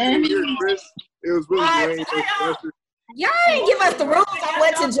 Really, Chris. It was really Wayne. Usher. Y'all didn't give us the rules on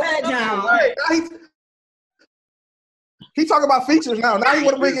what to judge on. Right, he talking about features now. Now he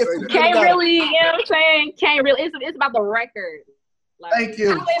want to bring it. Can't really, you know what I'm saying? Can't really. It's about the record. Like, thank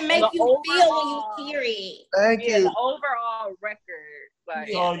you. How it make you feel when you hear it. Thank you. The overall record. Like,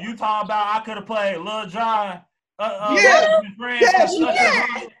 so you talking about I could have played Lil Jon? Yeah.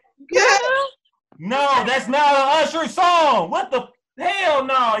 No, that's not an Usher song. What the hell?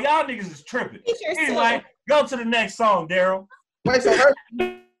 No, y'all niggas is tripping. Anyway, go to the next song, Daryl. Wait, so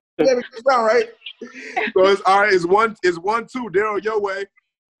round, right? So it's all right. It's 1-2. Daryl, your way.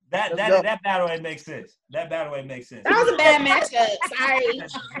 That battle ain't make sense. That battle ain't make sense. That was a bad matchup. Sorry.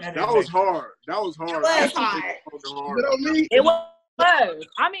 That was hard. That was hard. It was hard. It was.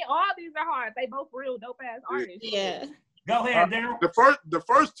 I mean, all these are hard. They both real dope ass artists. Yeah. Go ahead, Daryl. The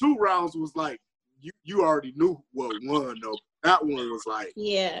first 2 rounds was like you already knew what won though. That one was like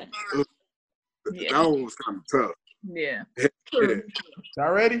yeah. That one was kind of tough. Yeah.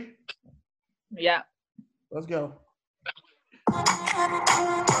 Y'all ready? Yeah. Let's go. Oh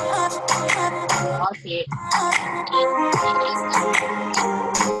shit.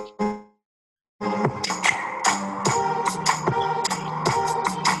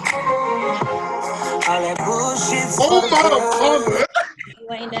 All that bullshit's oh my mother. You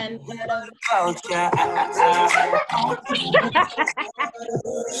ain't done better.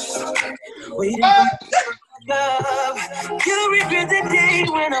 Love, you regret the day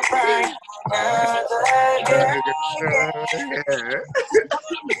when I find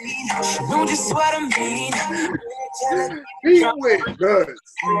know just what I mean. He went nuts.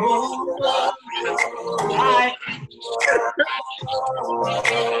 Alright.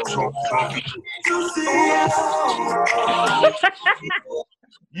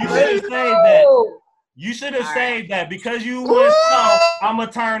 You should have saved that. You should have saved that because you was slow. I'ma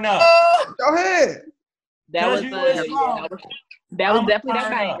turn up. Go ahead. That was definitely that banger. That was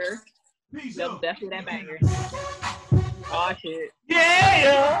definitely that banger. Oh shit.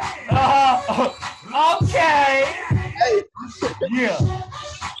 Yeah. Okay. Hey. Yeah.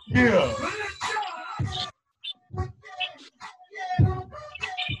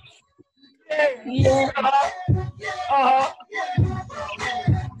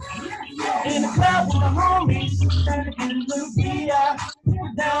 In the club with the homies, trying to get a little beer.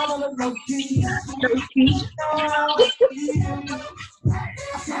 Down on the low key. I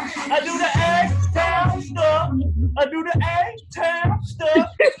do the A-Town stuff. I do the A-Town stuff.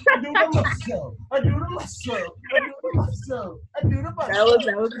 I do the muscle. I do the muscle. I do the muscle. I do the muscle. That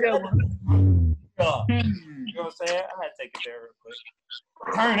was a good one. Yeah. You know what I'm saying? I had to take it there real quick.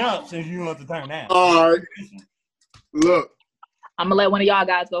 Turn up since you want to turn down. All right. Look. I'm gonna let one of y'all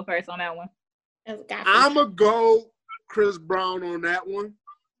guys go first on that one. I'm gonna go Chris Brown on that one.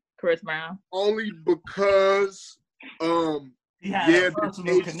 Chris Brown. Only because it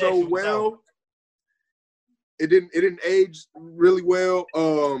aged so well. It didn't age really well.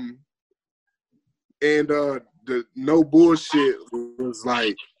 And the no bullshit was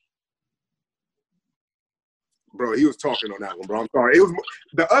like, bro, he was talking on that one, bro. I'm sorry. It was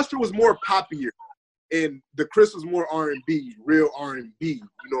the Usher was more poppier. And the Chris was more R&B, real R&B. You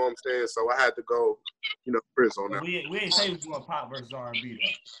know what I'm saying? So I had to go, Chris on that. We ain't say we was doing pop versus R&B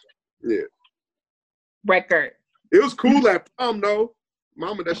though. Yeah. Record. It was cool at prom though.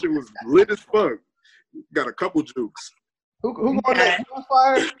 Mama, that shit was lit as fuck. Got a couple jukes. Who going next?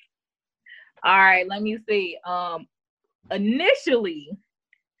 Fire? All right, let me see. Initially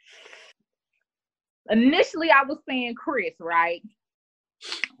I was saying Chris, right?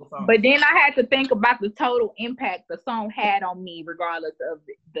 But then I had to think about the total impact the song had on me, regardless of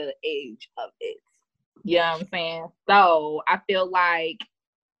the age of it. You know what I'm saying? So I feel like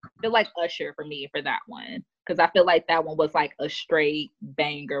Usher for me for that one. Because I feel like that one was like a straight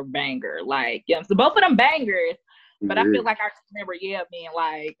banger. Like, you know, so both of them bangers, but I feel like I remember, being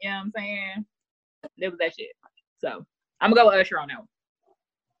like, you know what I'm saying? It was that shit. So I'm gonna go with Usher on that one.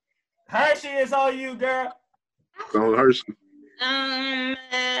 Hershey is on you, girl. Go Hershey. I'm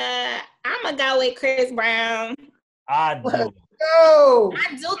gonna go with Chris Brown. I do. No.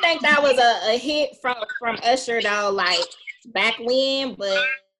 I do think that was a hit from Usher though, like back when, but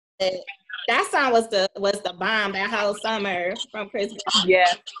that song was the bomb that whole summer from Chris Brown.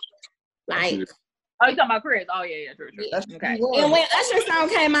 Yeah. Like, oh, you talking about Chris? Oh yeah, true. Okay. And when Usher's song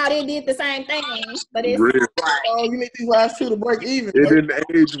came out, it did the same thing, but it's oh, you need these last two to break even. It didn't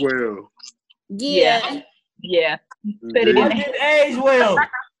age well. Yeah. It didn't age well.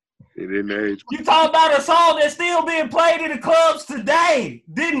 It didn't age. You talking about a song that's still being played in the clubs today?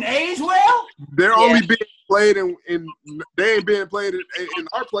 Didn't age well? They're only being played in they ain't being played in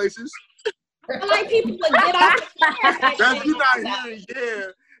our places. Like people would get off. That's you not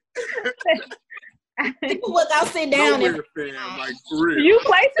hearing, People would go sit down Nowhere fan, like for real. You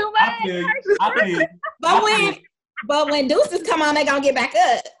play too much. I feel But when Deuces come on, they gonna get back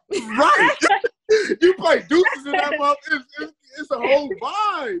up. Right. You play Deuces in that month, it's a whole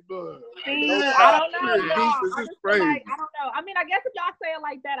vibe. See, I don't know. Deuces is crazy. I don't know. I mean, I guess if y'all say it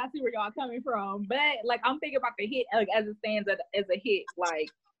like that, I see where y'all coming from. But like, I'm thinking about the hit as it stands as a hit. Like,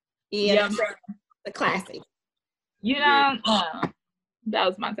 yeah, the classic. You know, that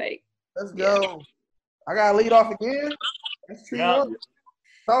was my take. Let's go. I gotta lead off again. That's true. Yeah.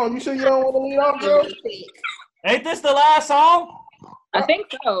 Tom, you sure you don't want to lead off, bro? Ain't this the last song? I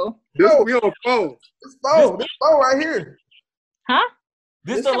think so. This we on phone. This phone right here. Huh?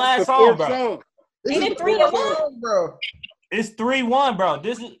 This the last song, bro. This is 3-1, bro. It's 3-1, bro.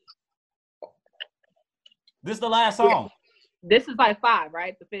 This the last song. This is like 5,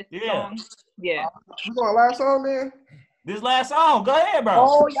 right? The 5th song. Yeah. You going last song, man? This last song. Go ahead, bro.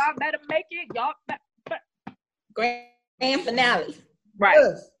 Oh, y'all better make it. Y'all. Grand finale. Right.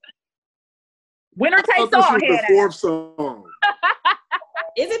 Yes. Winner takes all. This is the 4th song.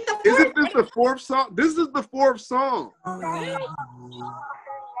 Is it the 4th? Isn't this the 4th song? This is the 4th song.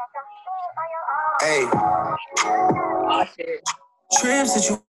 Hey. Oh, shit. Trips that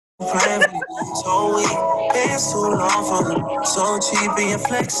you plan for so weak. Been too long for them. So cheap and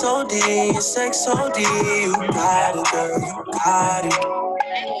flex so D. Your sex so D. You got it, girl. You got it.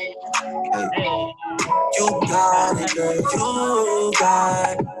 Hey. You got it, girl. You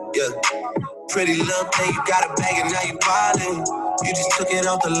got it. Yeah. Pretty little thing, you got a bag and now you ballin'. You just took it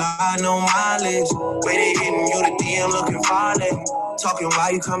off the line, no mileage. Waited hitting you the DM looking violent. Talking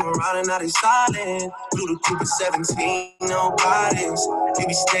while you come around and now they silent. Blue the coupe at 17, no guidance. You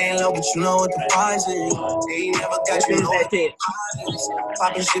be staying low, but you know what the price is. They ain't never got you know what the price is.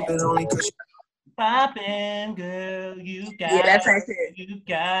 Poppin' shit, but only cause you poppin', girl, you got it. That's right. You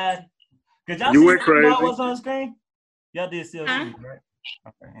got it. Cause y'all you see went crazy. What was on the screen? Y'all did still see it, right?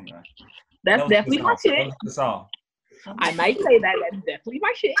 Okay, anyway. That's definitely my shit. That's all. I might say that. That's definitely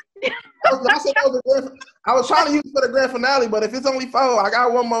my shit. I was trying to use it for the grand finale, but if it's only 4, I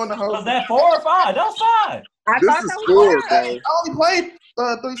got one more in the whole. Was that 4 or 5? That's 5. This is 4, bro. I only played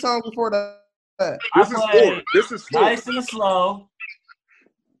 3 songs before that. This is 4. This is 4. Nice and slow.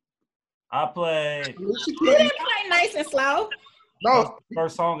 I played. You didn't play Nice and Slow. No.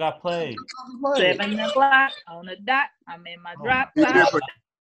 First song I played. 7 o'clock on the dot. I'm in my drop top.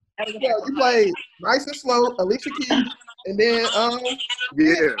 Yeah, you played Nice and Slow, Alicia Keys, and then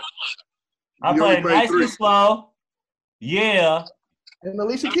yeah. I played Nice and Slow. Yeah. And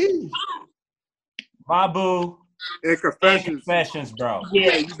Alicia Keys. My Boo. And Confessions, bro.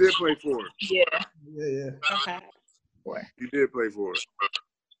 Yeah, you did play 4. Yeah. Okay. You did play 4.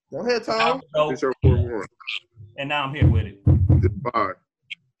 Go ahead, Tom. It's your 4-1. And now I'm here with it. It's 5.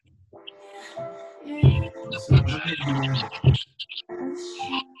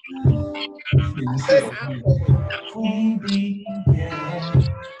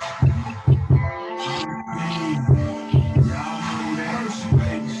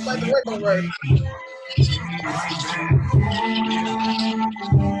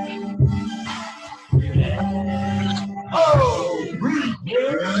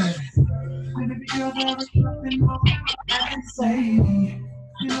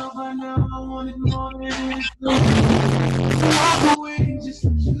 You know by now I want it more than it's walk away just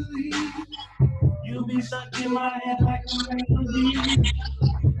let you leave. You'll be stuck in my head like a melody.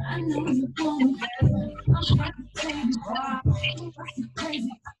 I know you won't. I'm trying to tell you why. I'm crazy.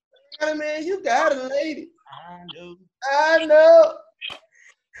 man. You got it, lady. I know.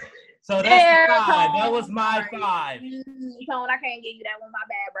 So that's Yeah, 5. That was my 5. Tone, I can't give you that one. My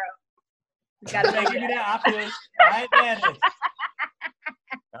bad, bro. You gotta give me that. I feel I ain't mad at you.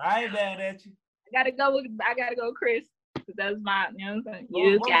 I ain't mad at you. I gotta go with Chris. Cause that's my, you know what I'm saying?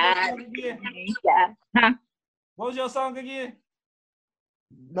 You got it. Huh? What was your song again?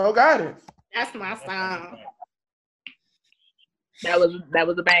 No Guidance. That's my song. That was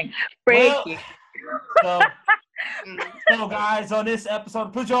a bang. So guys, on this episode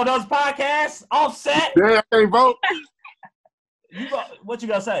of Put You On Those Podcasts, Offset. Yeah, I can't vote. What you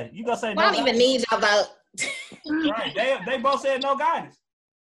gonna say? You gonna say no? I don't even need your vote. Right. They both said no guidance.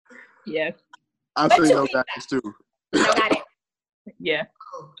 Yeah. I say no guidance too. No guidance. Yeah.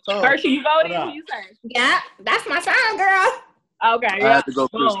 First, you voted? Who you say? Yeah, that's my song, girl. Okay. I had to go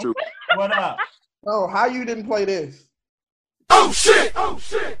Chris too. What up? Oh, how you didn't play this? Oh shit! Oh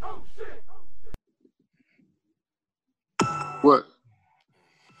shit! Oh shit! What?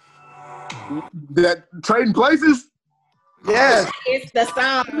 That Trading Places? Yes. It's the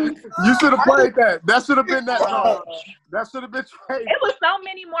song. You should have played that. That should have been that song. That should have been Trading. It was so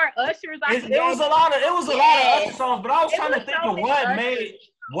many more Ushers. It was a lot of Usher songs, but I was trying to think of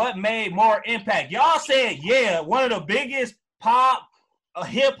what made more impact. Y'all said, one of the biggest pop,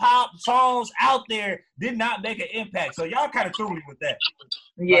 hip hop songs out there did not make an impact. So y'all kind of threw me with that.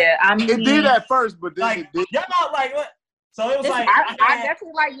 Yeah, I mean, it did at first, but then it did. Y'all like what? So it was like I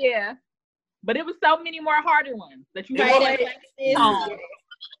definitely like but it was so many more harder ones that you had. It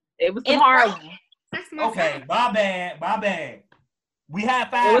was some hard ones. Okay, my bad. We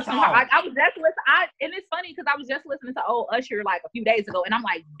had 5 songs. I was just listening. And it's funny because I was just listening to old Usher like a few days ago, and I'm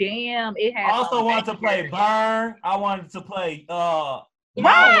like, damn, it has. I also wanted to play Burn. I wanted to play you could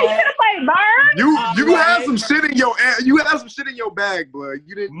have played Burn. You had some shit in your bag, bud.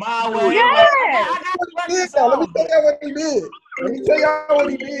 You didn't. My way. Let me tell y'all what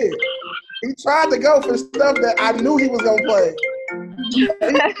he did. He tried to go for stuff that I knew he was gonna play.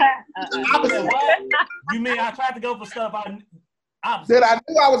 What? You mean I tried to go for stuff opposite? Said I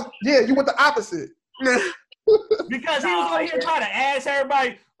knew I was. Yeah, you went the opposite. Because he was on here trying to ask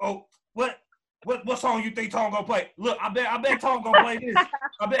everybody, oh, what song you think Tone gonna play? Look, I bet Tone gonna play this.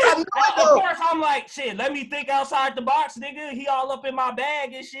 Of course, I'm like, shit, let me think outside the box, nigga. He all up in my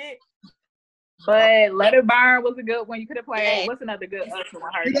bag and shit. But Let It Burn was a good one. You could have played. What's another good Usher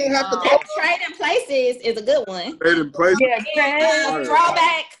one? You don't have to call. Trading Places is a good one. Trading Places. Yeah.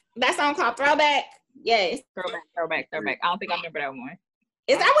 Throwback. That song called Throwback. Yes. Throwback. I don't think I remember that one.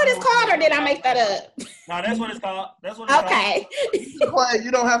 Is that what it's called, or did I make that up? No, that's what it's called. Okay. You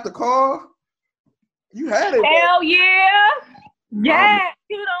don't have to call. You had it. Hell yeah. Yeah.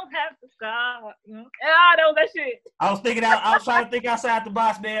 You don't have to stop. I know that shit. I was trying to think outside the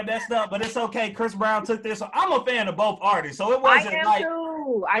box, man. That's up, but it's okay. Chris Brown took this. I'm a fan of both artists, so it wasn't like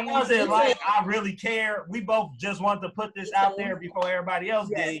I really care. We both just wanted to put this out there before everybody else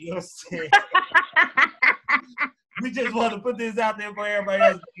did. You know what I'm saying? We just wanted to put this out there before everybody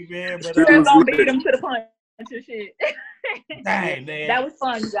else did, man. But don't beat him to the punch and shit. Dang, man. That was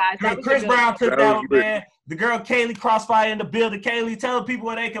fun, guys. Chris Brown took that one, man. The girl Kaylee Crossfire in the building. Kaylee, tell the people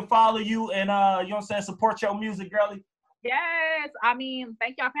where they can follow you and you know what I'm saying, support your music, girlie. Yes, I mean,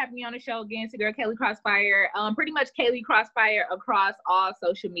 thank y'all for having me on the show again. It's your girl Kaylee Crossfire. Pretty much Kaylee Crossfire across all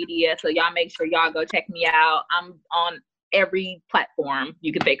social media. So y'all make sure y'all go check me out. I'm on every platform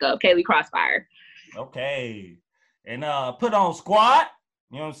you can think of. Kaylee Crossfire. Okay. And put on Squad.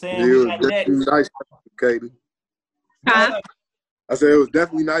 You know what I'm saying? Yeah, definitely nice, Katie. Huh? I said it was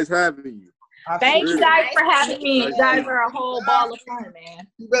definitely nice having you. Thank you guys for having me. You guys are a whole ball of fun, man.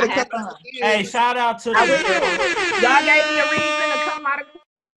 You better I had fun. Hey, shout out to y'all gave me a reason to come out of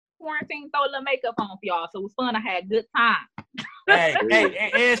quarantine, throw a little makeup on for y'all. So it was fun. I had a good time.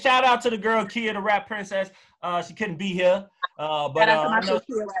 hey, and shout out to the girl Kia, the rap princess. She couldn't be here. But shout out to my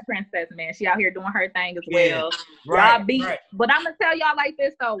sister, rap princess, man. She out here doing her thing as well. Right. But I'm gonna tell y'all like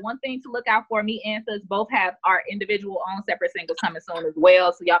this though. One thing to look out for: me and sis both have our individual own separate singles coming soon as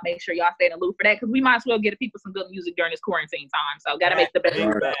well. So y'all make sure y'all stay in the loop for that, because we might as well get people some good music during this quarantine time. So gotta make the best of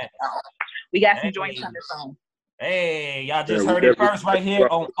it. We got some joints coming soon. Hey, y'all just heard it first right here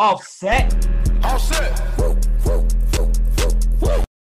on Offset. Offset.